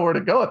hard to know where to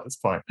go at this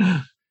point.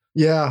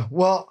 Yeah.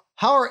 Well,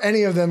 how are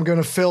any of them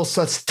going to fill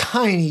such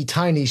tiny,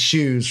 tiny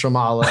shoes from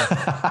Ole?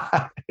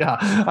 Yeah,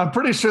 I'm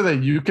pretty sure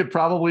that you could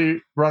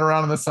probably run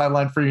around on the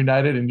sideline for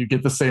United and you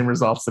get the same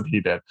results that he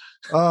did.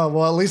 Oh,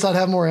 well, at least I'd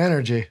have more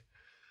energy.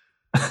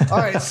 All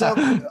right. So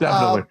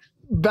definitely.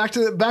 Back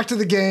to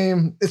the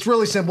game. It's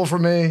really simple for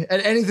me.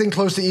 At anything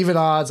close to even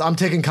odds, I'm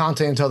taking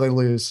Conte until they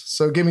lose.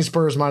 So give me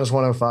Spurs minus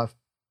 105.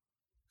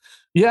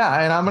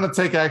 Yeah, and I'm going to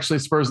take actually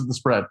Spurs at the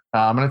spread.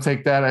 I'm going to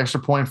take that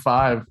extra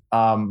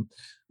 0.5.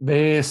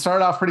 They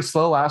started off pretty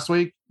slow last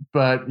week.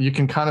 but you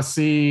can kind of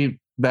see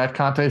that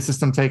Conte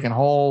system taking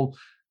hold.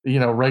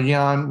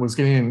 Reguilón was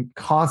getting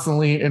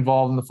constantly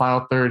involved in the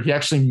final third. He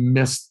actually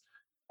missed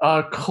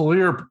a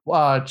clear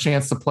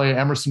chance to play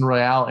Emerson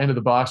Royale into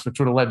the box, which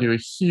would have led to a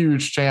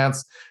huge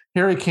chance.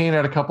 Harry Kane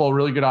had a couple of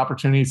really good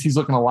opportunities. He's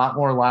looking a lot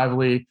more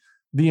lively.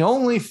 The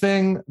only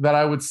thing that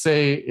I would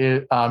say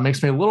it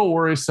makes me a little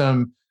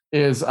worrisome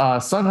is Son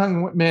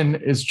Heung-min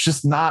is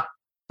just not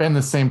been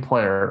the same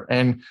player.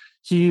 And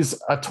he's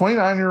a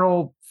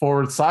 29-year-old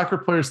forward. Soccer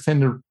players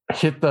tend to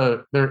hit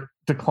their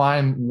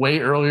decline way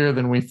earlier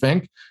than we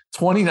think.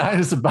 29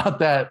 is about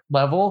that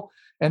level.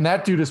 And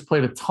that dude has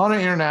played a ton of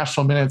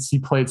international minutes. He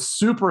played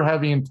super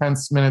heavy,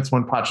 intense minutes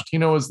when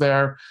Pochettino was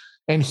there.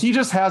 And he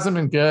just hasn't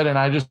been good. And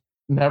I just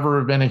never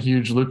have been a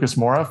huge Lucas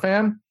Moura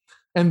fan.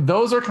 And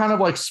those are kind of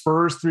like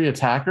Spurs 3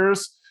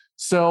 attackers.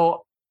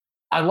 So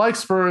I like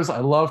Spurs. I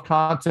love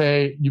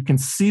Conte. You can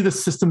see the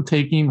system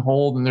taking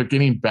hold and they're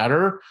getting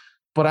better,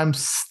 but I'm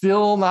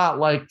still not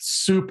like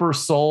super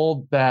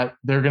sold that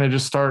they're going to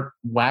just start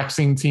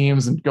waxing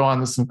teams and go on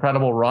this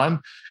incredible run,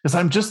 because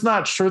I'm just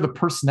not sure the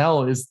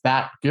personnel is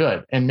that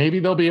good. And maybe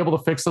they'll be able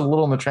to fix it a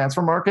little in the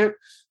transfer market.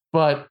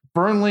 But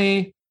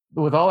Burnley,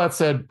 with all that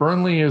said,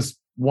 Burnley is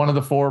one of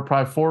the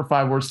probably 4 or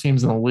 5 worst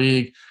teams in the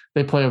league.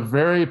 They play a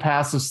very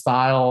passive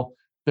style.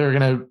 They're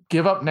going to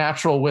give up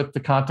natural width, the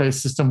Conte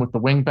system with the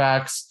wing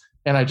backs.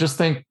 And I just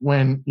think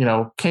when,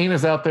 Kane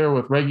is out there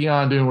with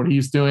Reguilón doing what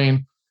he's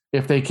doing,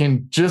 if they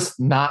can just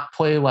not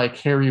play like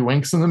Harry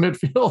Winks in the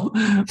midfield,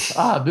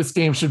 this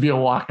game should be a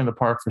walk in the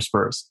park for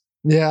Spurs.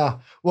 Yeah.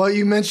 Well,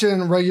 you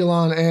mentioned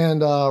Reguilón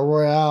and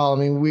Royale. I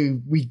mean,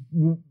 we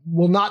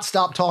will not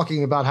stop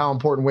talking about how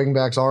important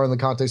wingbacks are in the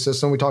Conte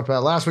system. We talked about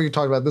it last week. We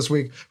talked about it this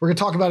week. We're going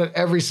to talk about it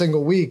every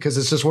single week because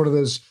it's just one of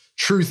those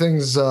true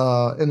things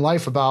in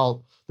life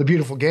about the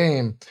beautiful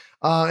game.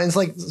 And it's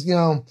like,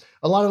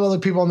 a lot of other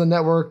people on the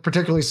network,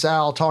 particularly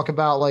Sal, talk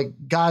about like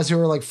guys who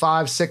are like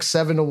 5, 6,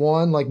 7 to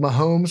 1, like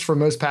Mahomes for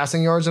most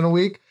passing yards in a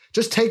week.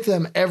 Just take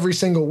them every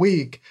single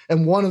week,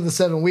 and one of the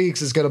 7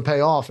 weeks is going to pay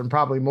off, and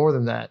probably more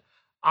than that.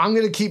 I'm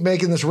going to keep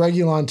making this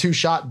Reguilón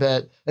 2-shot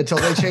bet until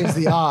they change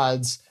the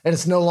odds, and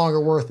it's no longer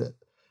worth it.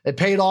 It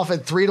paid off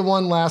at 3 to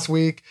 1 last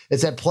week.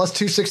 It's at plus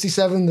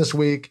 267 this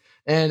week.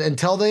 And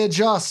until they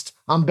adjust,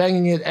 I'm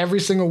banging it every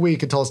single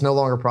week until it's no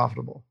longer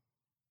profitable.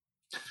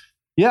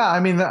 Yeah, I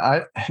mean,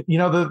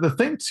 the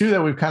thing too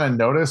that we've kind of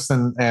noticed,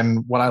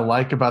 and what I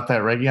like about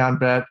that Reguilón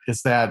bet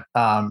is that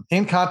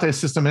in Conte's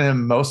system and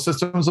in most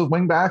systems with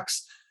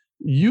wingbacks,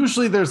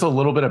 usually there's a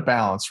little bit of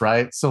balance,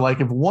 right? So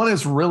like if one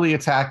is really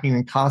attacking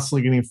and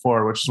constantly getting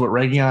forward, which is what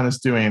Reguilón is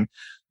doing,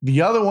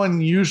 the other one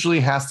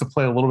usually has to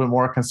play a little bit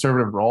more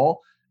conservative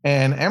role.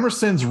 And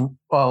Emerson's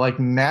like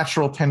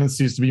natural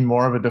tendencies to be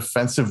more of a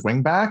defensive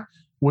wingback,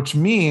 which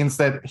means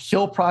that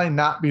he'll probably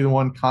not be the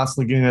one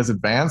constantly getting his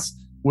advance,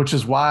 which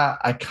is why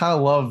I kind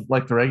of love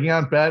like the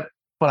Reguilón bet,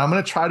 but I'm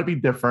going to try to be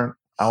different.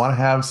 I want to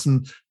have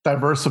some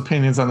diverse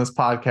opinions on this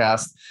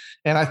podcast.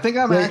 And I think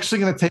I'm actually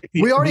going to take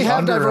we already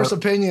have diverse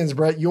opinions,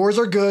 Brett. Yours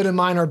are good and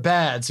mine are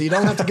bad. So you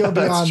don't have to go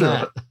beyond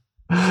that.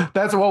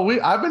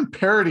 I've been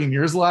parroting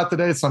yours a lot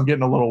today, so I'm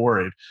getting a little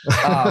worried.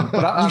 But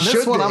on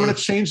this one, I'm going to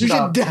change it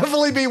up. You should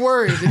definitely be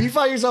worried. If you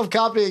find yourself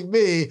copying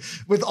me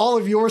with all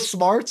of your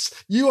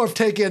smarts, you have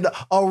taken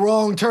a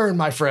wrong turn,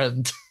 my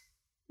friend.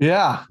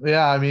 Yeah.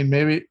 I mean,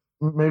 maybe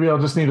I'll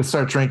just need to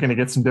start drinking to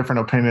get some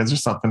different opinions or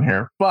something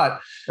here. But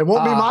it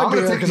won't be my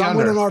beer because I'm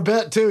winning our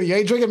bet too. You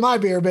ain't drinking my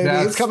beer, baby.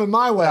 It's coming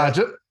my way.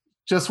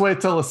 Just wait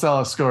till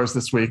Lascelles scores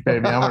this week,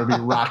 baby. I'm going to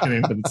be rocking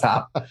into the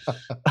top. But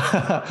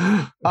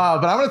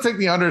I'm going to take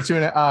the under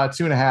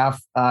 2.5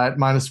 at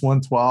minus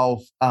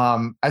 112.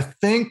 I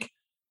think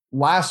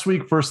last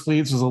week versus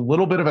Leeds was a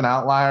little bit of an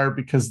outlier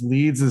because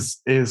Leeds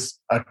is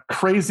a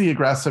crazy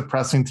aggressive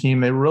pressing team.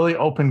 They really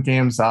open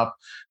games up.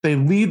 They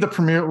leads the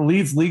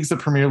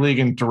Premier League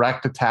in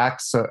direct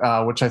attacks,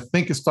 which I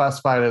think is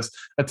classified as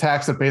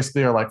attacks that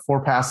basically are like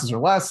 4 passes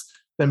or less,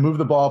 then move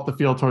the ball up the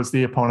field towards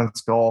the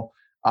opponent's goal.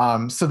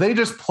 So they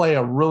just play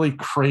a really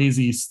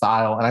crazy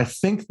style. And I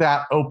think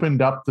that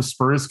opened up the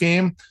Spurs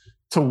game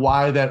to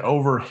why that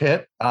over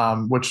hit,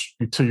 which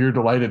to your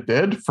delight it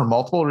did for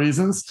multiple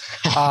reasons.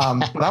 But I'm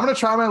going to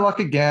try my luck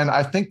again.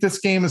 I think this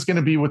game is going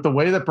to be with the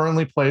way that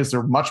Burnley plays.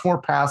 They're much more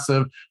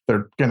passive.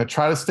 They're going to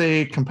try to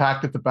stay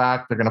compact at the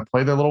back. They're going to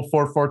play their little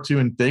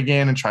 4-4-2 and dig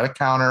in and try to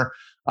counter.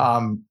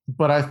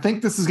 But I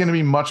think this is going to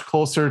be much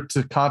closer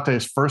to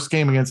Conte's first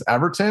game against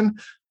Everton,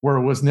 where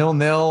it was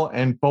 0-0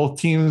 and both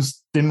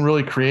teams didn't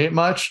really create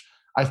much.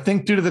 I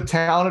think due to the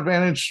talent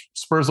advantage,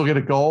 Spurs will get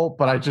a goal,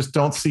 but I just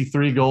don't see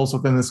 3 goals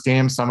within this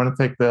game. So I'm going to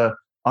take the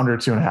under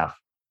 2.5.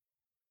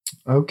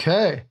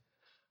 Okay.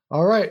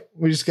 All right.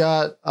 We just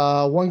got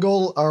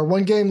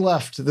one game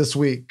left this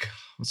week.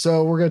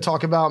 So we're going to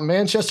talk about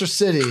Manchester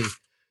City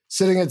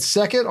sitting at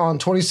second on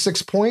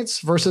 26 points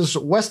versus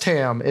West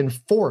Ham in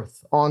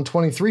fourth on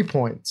 23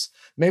 points.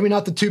 Maybe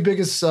not the 2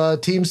 biggest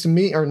teams to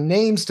meet or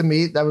names to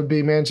meet. That would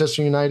be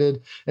Manchester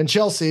United and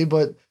Chelsea,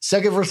 but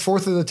second versus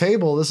fourth of the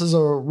table. This is a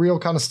real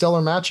kind of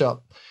stellar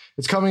matchup.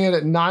 It's coming in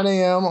at 9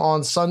 a.m.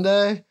 on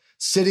Sunday.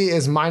 City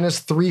is minus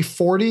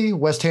 340.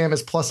 West Ham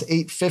is plus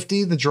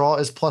 850. The draw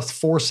is plus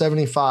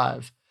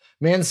 475.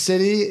 Man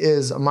City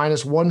is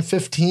minus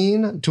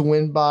 115 to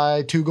win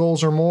by 2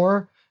 goals or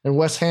more. And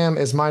West Ham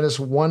is minus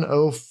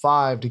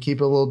 105 to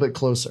keep it a little bit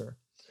closer.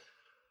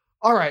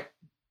 All right.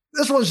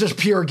 This one's just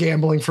pure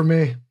gambling for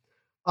me.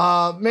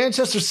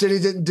 Manchester City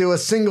didn't do a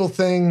single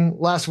thing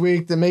last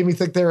week that made me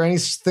think they were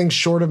anything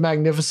short of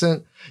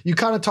magnificent. You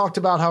kind of talked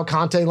about how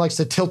Conte likes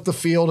to tilt the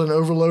field and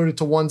overload it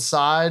to one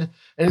side.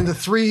 And in the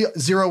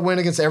 3-0 win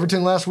against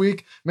Everton last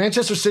week,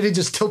 Manchester City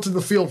just tilted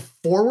the field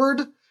forward,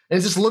 and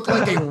it just looked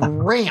like a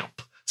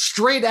ramp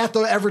straight at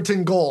the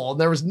Everton goal.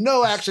 There was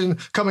no action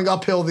coming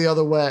uphill the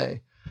other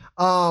way.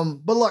 But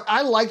look,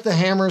 I like the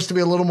Hammers to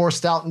be a little more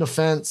stout in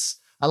defense.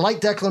 I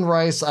like Declan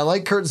Rice. I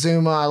like Kurt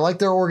Zouma. I like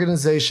their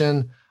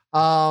organization.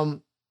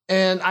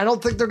 And I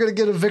don't think they're going to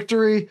get a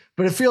victory,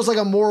 but it feels like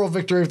a moral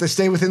victory if they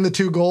stay within the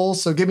 2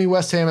 goals. So give me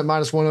West Ham at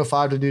minus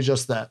 105 to do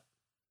just that.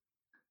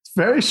 It's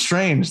very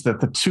strange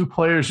that the 2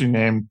 players you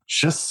named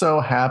just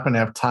so happen to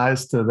have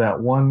ties to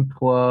that one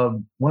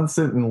club. One's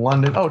in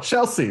London. Oh,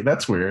 Chelsea.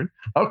 That's weird.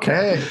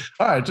 Okay. Hey,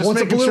 all right. Just once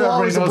making a blue, sure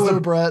always everybody knows a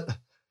blue, Brett.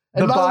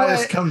 The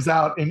bias way, comes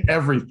out in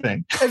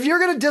everything. If you're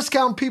going to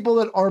discount people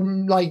that are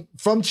like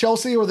from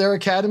Chelsea or their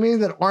academy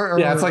that aren't,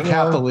 yeah, it's like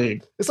half the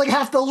league. It's like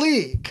half the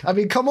league. I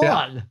mean, come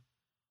on.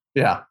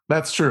 Yeah,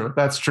 that's true.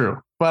 That's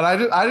true. But I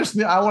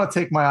want to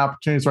take my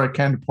opportunities where I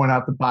can to point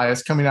out the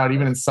bias coming out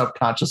even in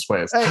subconscious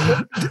ways. Hey,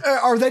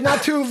 are they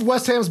not 2 of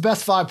West Ham's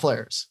best 5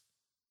 players?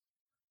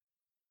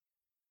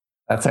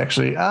 That's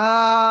actually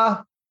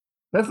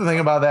that's the thing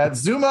about that.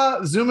 Zuma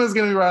is going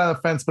to be right on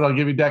the fence, but I'll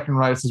give you Declan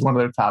Rice as one of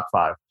their top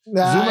 5.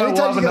 Zuma will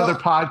have another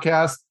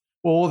podcast.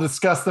 We'll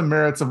discuss the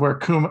merits of where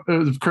Kurt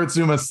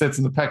Zouma sits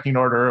in the pecking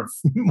order of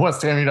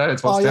West Ham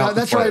United's most talented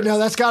that's players. right. No,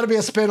 that's got to be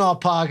a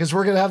spin-off pod because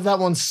we're going to have that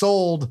one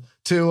sold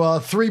to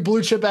 3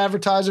 blue chip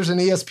advertisers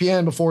and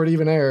ESPN before it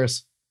even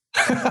airs.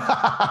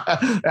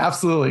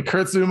 Absolutely.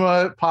 Kurt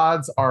Zouma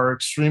pods are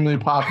extremely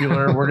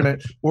popular.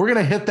 We're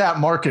gonna hit that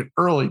market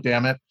early,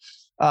 damn it.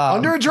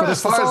 Under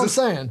address, that's all I'm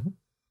saying.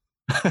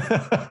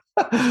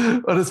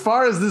 But as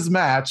far as this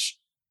match,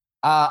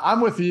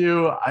 I'm with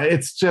you.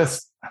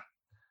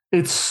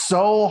 It's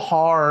so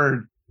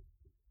hard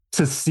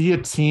to see a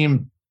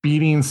team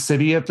beating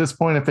City at this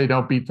point if they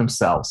don't beat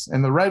themselves.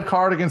 And the red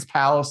card against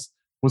Palace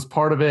was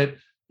part of it.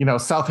 You know,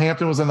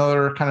 Southampton was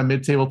another kind of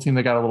mid-table team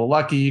that got a little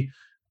lucky.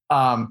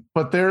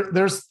 But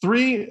there's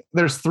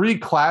three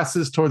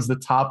classes towards the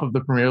top of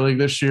the Premier League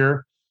this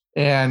year.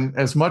 And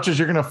as much as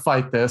you're going to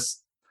fight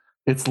this,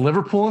 it's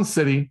Liverpool and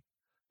City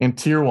in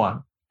tier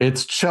 1.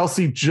 It's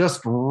Chelsea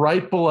just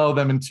right below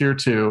them in tier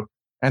 2.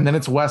 And then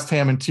it's West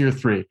Ham in tier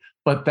 3.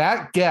 But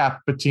that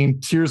gap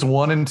between tiers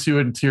 1 and 2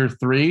 and tier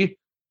 3,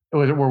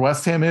 where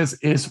West Ham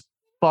is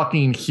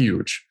fucking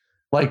huge.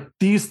 Like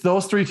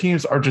those 3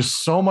 teams are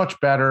just so much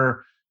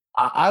better.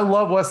 I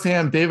love West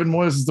Ham. David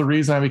Moyes is the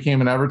reason I became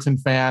an Everton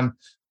fan.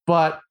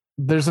 But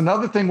there's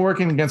another thing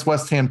working against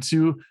West Ham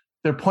too.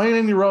 They're playing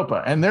in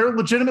Europa, and they're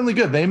legitimately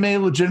good. They may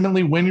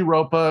legitimately win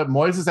Europa.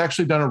 Moyes has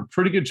actually done a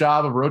pretty good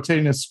job of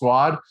rotating his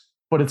squad,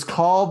 but it's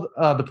called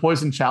the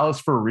Poison Chalice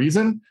for a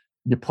reason.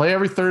 You play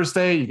every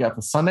Thursday. You got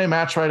the Sunday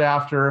match right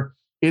after.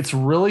 It's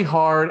really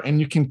hard, and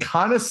you can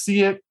kind of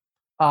see it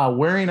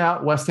wearing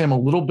out West Ham a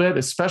little bit,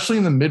 especially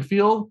in the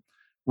midfield.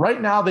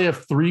 Right now, they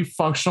have 3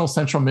 functional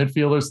central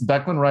midfielders: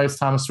 Declan Rice,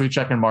 Thomas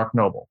Souček, and Mark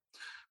Noble.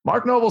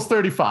 Mark Noble's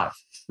 35.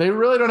 They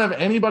really don't have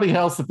anybody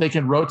else that they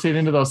can rotate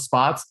into those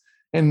spots.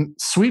 And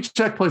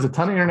Souček plays a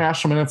ton of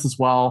international minutes as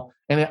well.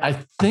 And I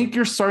think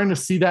you're starting to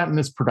see that in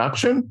his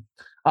production.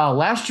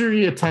 Last year,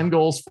 he had 10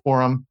 goals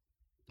for him.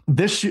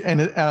 This year,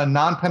 and a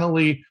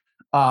non-penalty,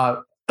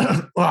 sorry,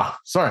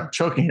 I'm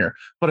choking here,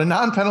 but a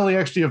non-penalty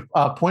actually of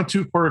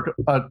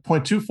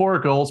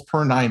 0.24 goals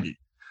per 90.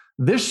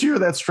 This year,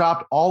 that's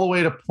dropped all the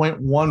way to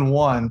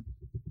 0.11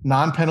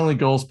 non-penalty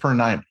goals per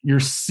 90. You're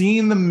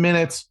seeing the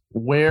minutes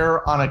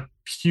wear on a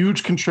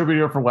huge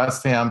contributor for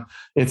West Ham.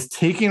 It's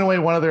taking away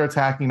one of their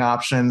attacking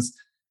options,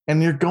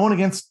 and you're going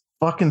against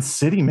fucking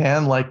City,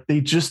 man. Like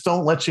they just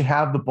don't let you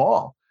have the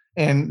ball.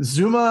 And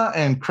Zouma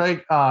and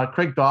Craig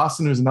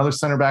Dawson, who's another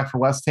center back for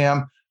West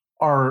Ham,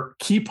 are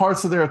key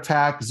parts of their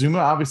attack. Zouma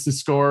obviously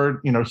scored,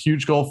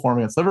 huge goal for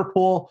me against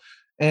Liverpool,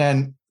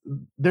 and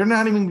they're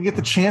not even going to get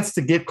the chance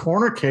to get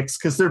corner kicks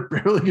because they're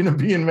barely going to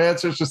be in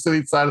Manchester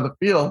City's side of the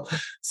field.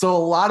 So a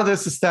lot of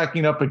this is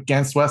stacking up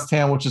against West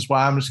Ham, which is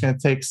why I'm just going to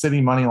take City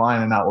money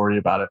line and not worry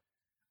about it.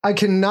 I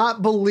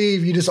cannot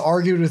believe you just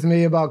argued with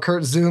me about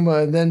Kurt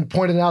Zouma and then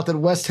pointed out that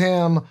West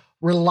Ham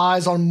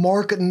relies on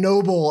Mark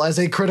Noble as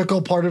a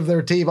critical part of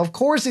their team. Of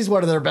course, he's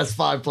one of their best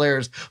 5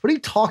 players. What are you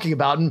talking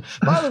about? And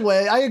by the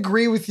way, I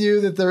agree with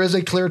you that there is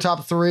a clear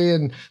top 3,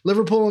 and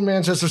Liverpool and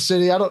Manchester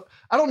City. I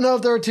don't know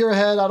if they're a tier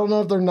ahead. I don't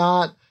know if they're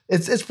not.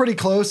 It's pretty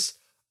close.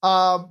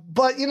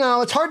 But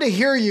it's hard to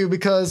hear you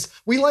because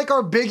we like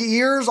our big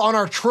ears on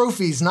our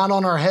trophies, not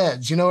on our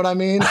heads. You know what I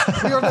mean?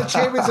 We are the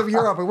champions of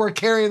Europe, and we're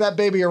carrying that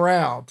baby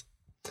around.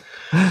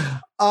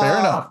 Fair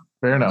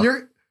enough.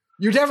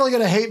 You're definitely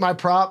going to hate my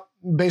prop.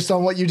 based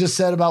on what you just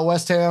said about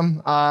West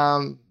Ham.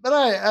 But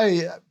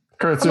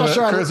Kurt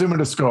Zouma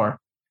to score.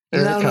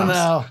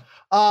 No.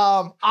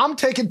 I'm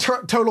taking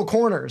total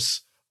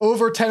corners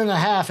over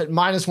 10.5 at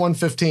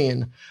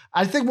 -115.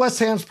 I think West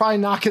Ham's probably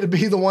not going to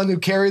be the one who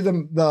carry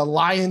the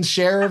lion's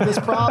share of this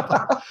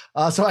prop.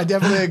 So I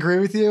definitely agree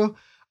with you.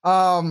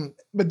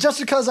 But just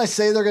because I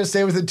say they're going to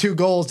stay within 2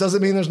 goals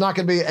doesn't mean there's not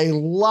going to be a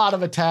lot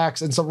of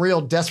attacks and some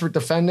real desperate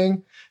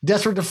defending.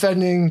 Desperate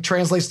defending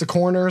translates to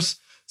corners.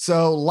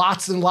 So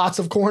lots and lots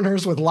of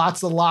corners with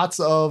lots and lots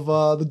of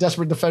the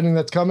desperate defending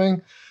that's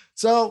coming.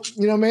 So,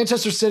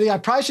 Manchester City, I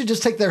probably should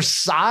just take their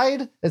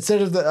side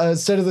instead of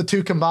the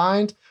 2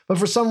 combined. But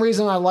for some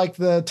reason, I like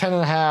the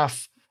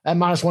 10.5 at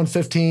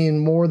 -115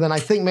 more than I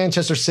think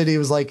Manchester City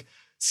was like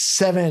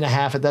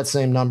 7.5 at that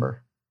same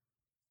number.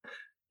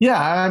 Yeah,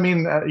 I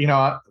mean,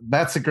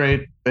 it's a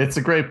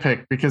great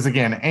pick because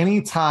again,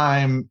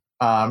 anytime,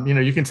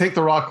 you can take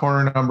the raw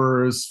corner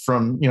numbers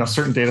from,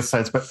 certain data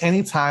sites, but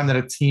anytime that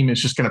a team is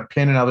just going to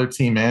pin another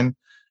team in,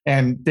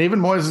 and David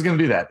Moyes is going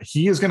to do that.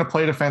 He is going to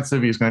play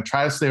defensive. He's going to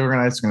try to stay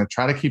organized. He's going to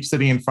try to keep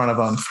City in front of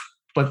him.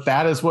 But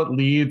that is what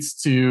leads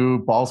to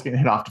balls getting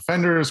hit off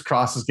defenders,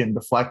 crosses getting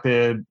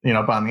deflected,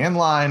 on the end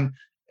line,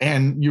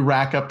 and you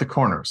rack up the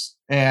corners.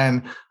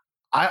 And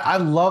I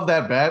love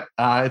that bet.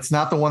 It's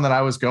not the one that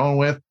I was going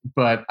with,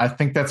 but I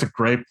think that's a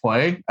great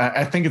play.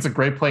 I think it's a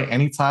great play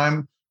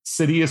anytime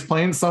City is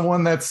playing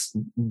someone that's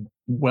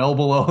well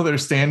below their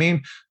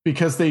standing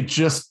because they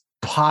just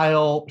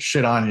pile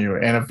shit on you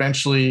and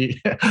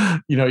eventually,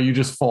 you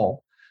just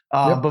fall.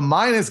 But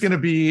mine is going to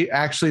be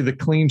actually the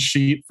clean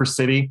sheet for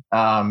City.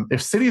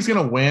 If City is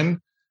going to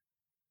win,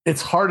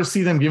 it's hard to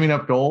see them giving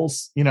up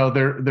goals.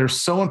 They're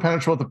so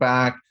impenetrable at the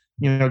back.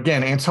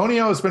 Again,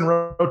 Antonio has been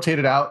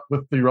rotated out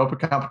with the Europa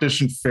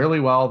competition fairly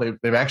well.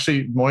 They've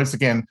actually, Moyes,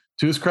 again,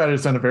 to his credit,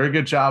 has done a very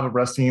good job of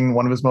resting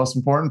one of his most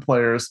important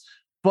players,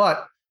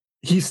 but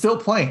he's still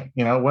playing,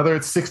 whether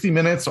it's 60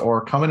 minutes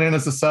or coming in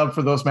as a sub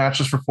for those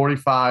matches for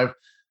 45.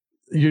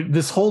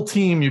 This whole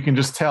team, you can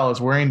just tell,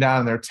 is wearing down,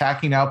 and their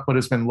attacking output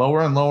has been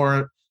lower and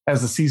lower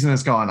as the season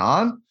has gone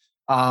on.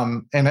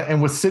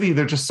 And with City,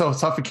 they're just so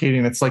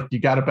suffocating. It's like you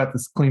got to bet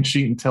this clean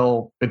sheet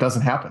until it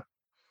doesn't happen.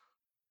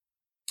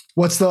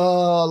 What's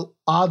the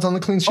odds on the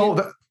clean sheet?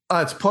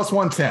 It's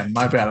 +110.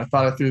 My bad. I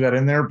thought I threw that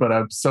in there, but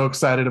I'm so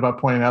excited about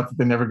pointing out that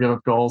they never give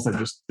up goals. I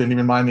just didn't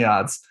even mind the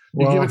odds.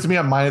 You give it to me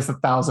at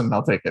 -1,000,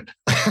 I'll take it.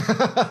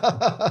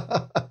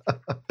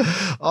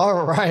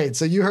 All right.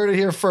 So you heard it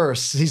here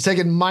first. He's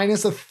taking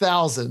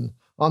 -1,000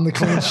 on the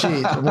clean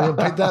sheet. And we're going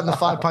to pick that in the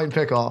 5-pint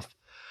pickoff.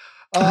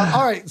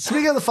 All right.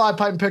 Speaking of the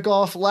 5-pint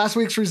pickoff, last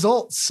week's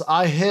results,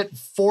 I hit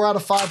 4 out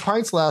of 5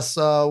 pints last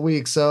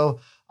week. So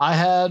I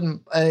had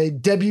a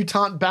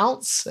debutante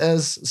bounce,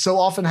 as so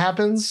often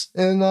happens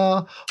in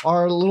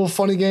our little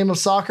funny game of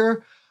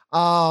soccer.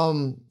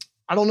 I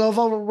don't know if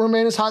I'll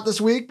remain as hot this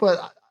week,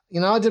 but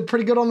I did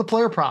pretty good on the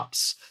player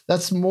props.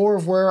 That's more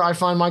of where I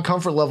find my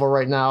comfort level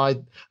right now.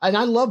 I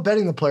love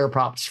betting the player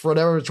props for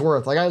whatever it's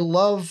worth. Like, I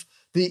love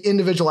the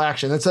individual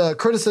action. It's a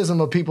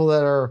criticism of people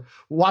that are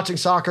watching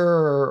soccer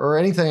or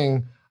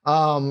anything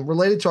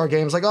related to our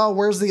games. Like, oh,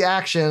 where's the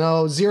action?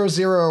 Oh,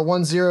 0-0 or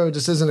 1-0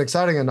 just isn't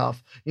exciting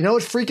enough. You know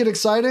what's freaking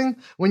exciting?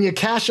 When you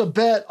cash a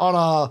bet on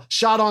a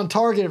shot on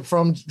target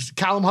from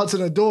Callum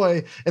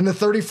Hudson-Odoi in the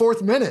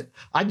 34th minute.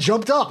 I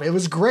jumped up. It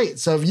was great.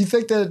 So if you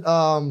think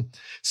that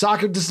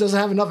soccer just doesn't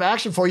have enough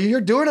action for you,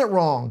 you're doing it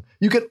wrong.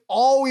 You can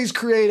always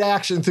create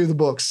action through the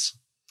books.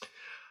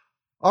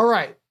 All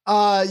right.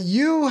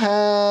 You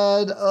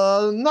had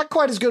not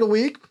quite as good a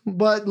week,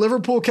 but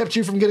Liverpool kept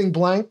you from getting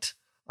blanked.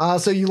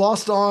 So you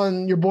lost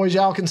on your boy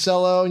João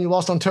Cancelo, and you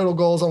lost on total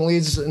goals on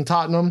Leeds and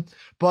Tottenham.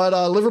 But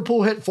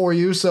Liverpool hit for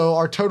you. So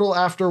our total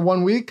after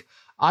 1 week,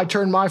 I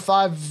turned my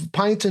 5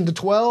 pints into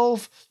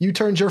 12. You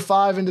turned your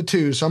 5 into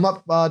 2. So I'm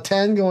up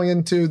 10 going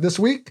into this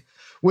week,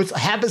 which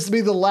happens to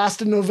be the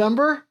last in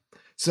November.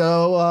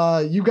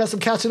 So you got some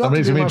catching up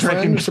to do, my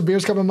friend. There's some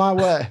beers coming my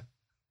way.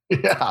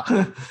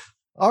 Yeah.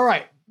 All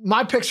right.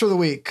 My picks for the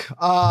week.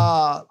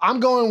 I'm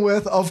going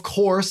with, of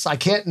course, I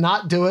can't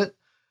not do it.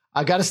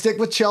 I got to stick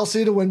with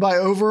Chelsea to win by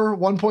over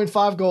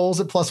 1.5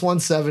 goals at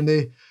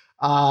 +170.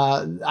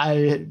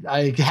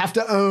 I have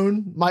to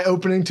own my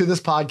opening to this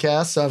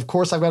podcast. So, of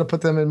course, I've got to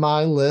put them in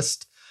my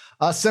list.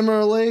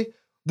 Similarly,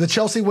 the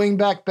Chelsea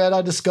wingback bet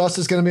I discussed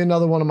is going to be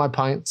another one of my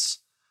pints.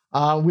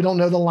 We don't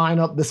know the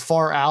lineup this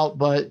far out,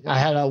 but I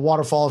had a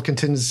waterfall of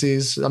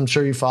contingencies. I'm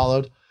sure you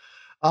followed.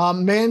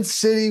 Man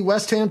City,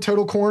 West Ham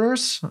total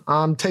corners.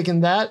 I'm taking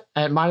that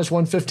at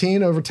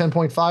 -115 over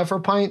 10.5 for a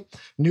pint.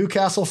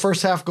 Newcastle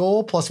first half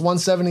goal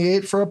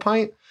 +178 for a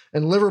pint.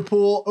 And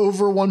Liverpool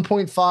over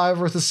 1.5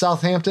 versus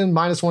Southampton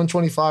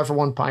 -125 for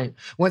 1 pint.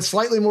 Went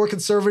slightly more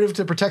conservative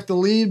to protect the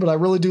lead, but I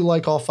really do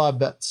like all 5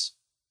 bets.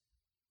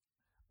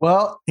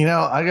 Well,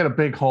 I got a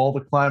big hole to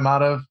climb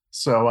out of.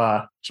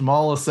 So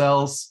Jamal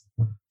Lascelles,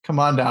 come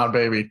on down,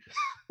 baby.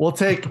 We'll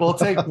take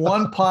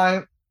 1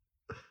 pint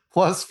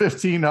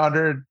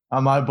 +1,500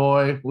 on my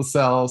boy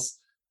Lascelles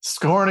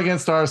scoring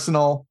against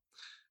Arsenal.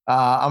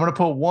 I'm going to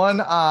put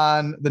 1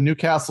 on the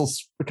Newcastle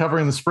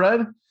covering the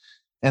spread.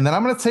 And then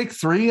I'm going to take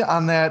 3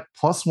 on that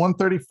plus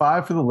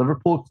 135 for the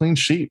Liverpool clean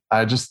sheet.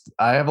 I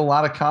have a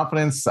lot of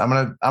confidence. I'm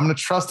going to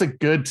trust a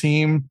good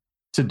team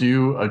to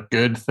do a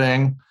good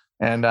thing.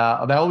 And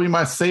that will be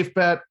my safe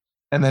bet.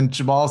 And then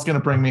Jamal's going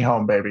to bring me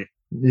home, baby.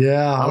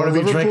 Yeah. I'm going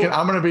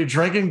to be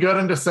drinking good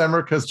in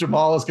December because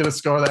Jamal is going to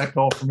score that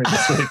goal for me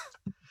this week.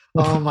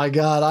 Oh my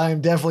God. I am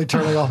definitely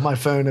turning off my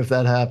phone if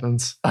that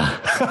happens.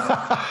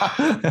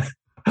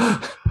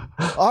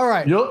 All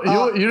right.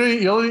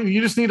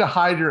 You just need to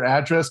hide your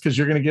address because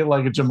you're going to get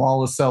like a Jamal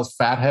Lascelles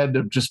fathead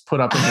to just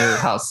put up in your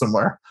house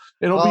somewhere.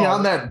 It'll be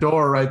on that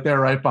door right there,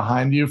 right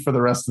behind you for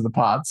the rest of the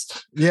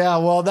pods. Yeah,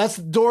 well,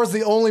 door's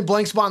the only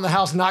blank spot in the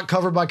house not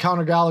covered by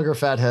Conor Gallagher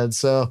fathead,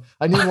 so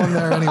I need one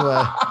there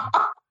anyway.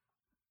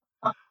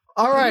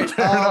 All right.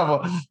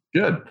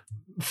 Good.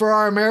 For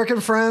our American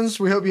friends,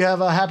 we hope you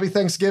have a happy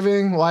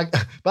Thanksgiving. Like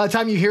by the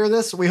time you hear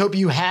this, we hope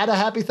you had a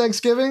happy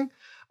Thanksgiving.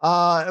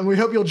 And we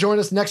hope you'll join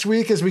us next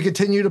week as we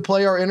continue to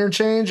play our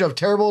interchange of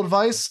terrible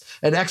advice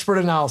and expert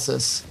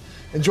analysis.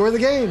 Enjoy the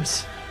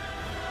games.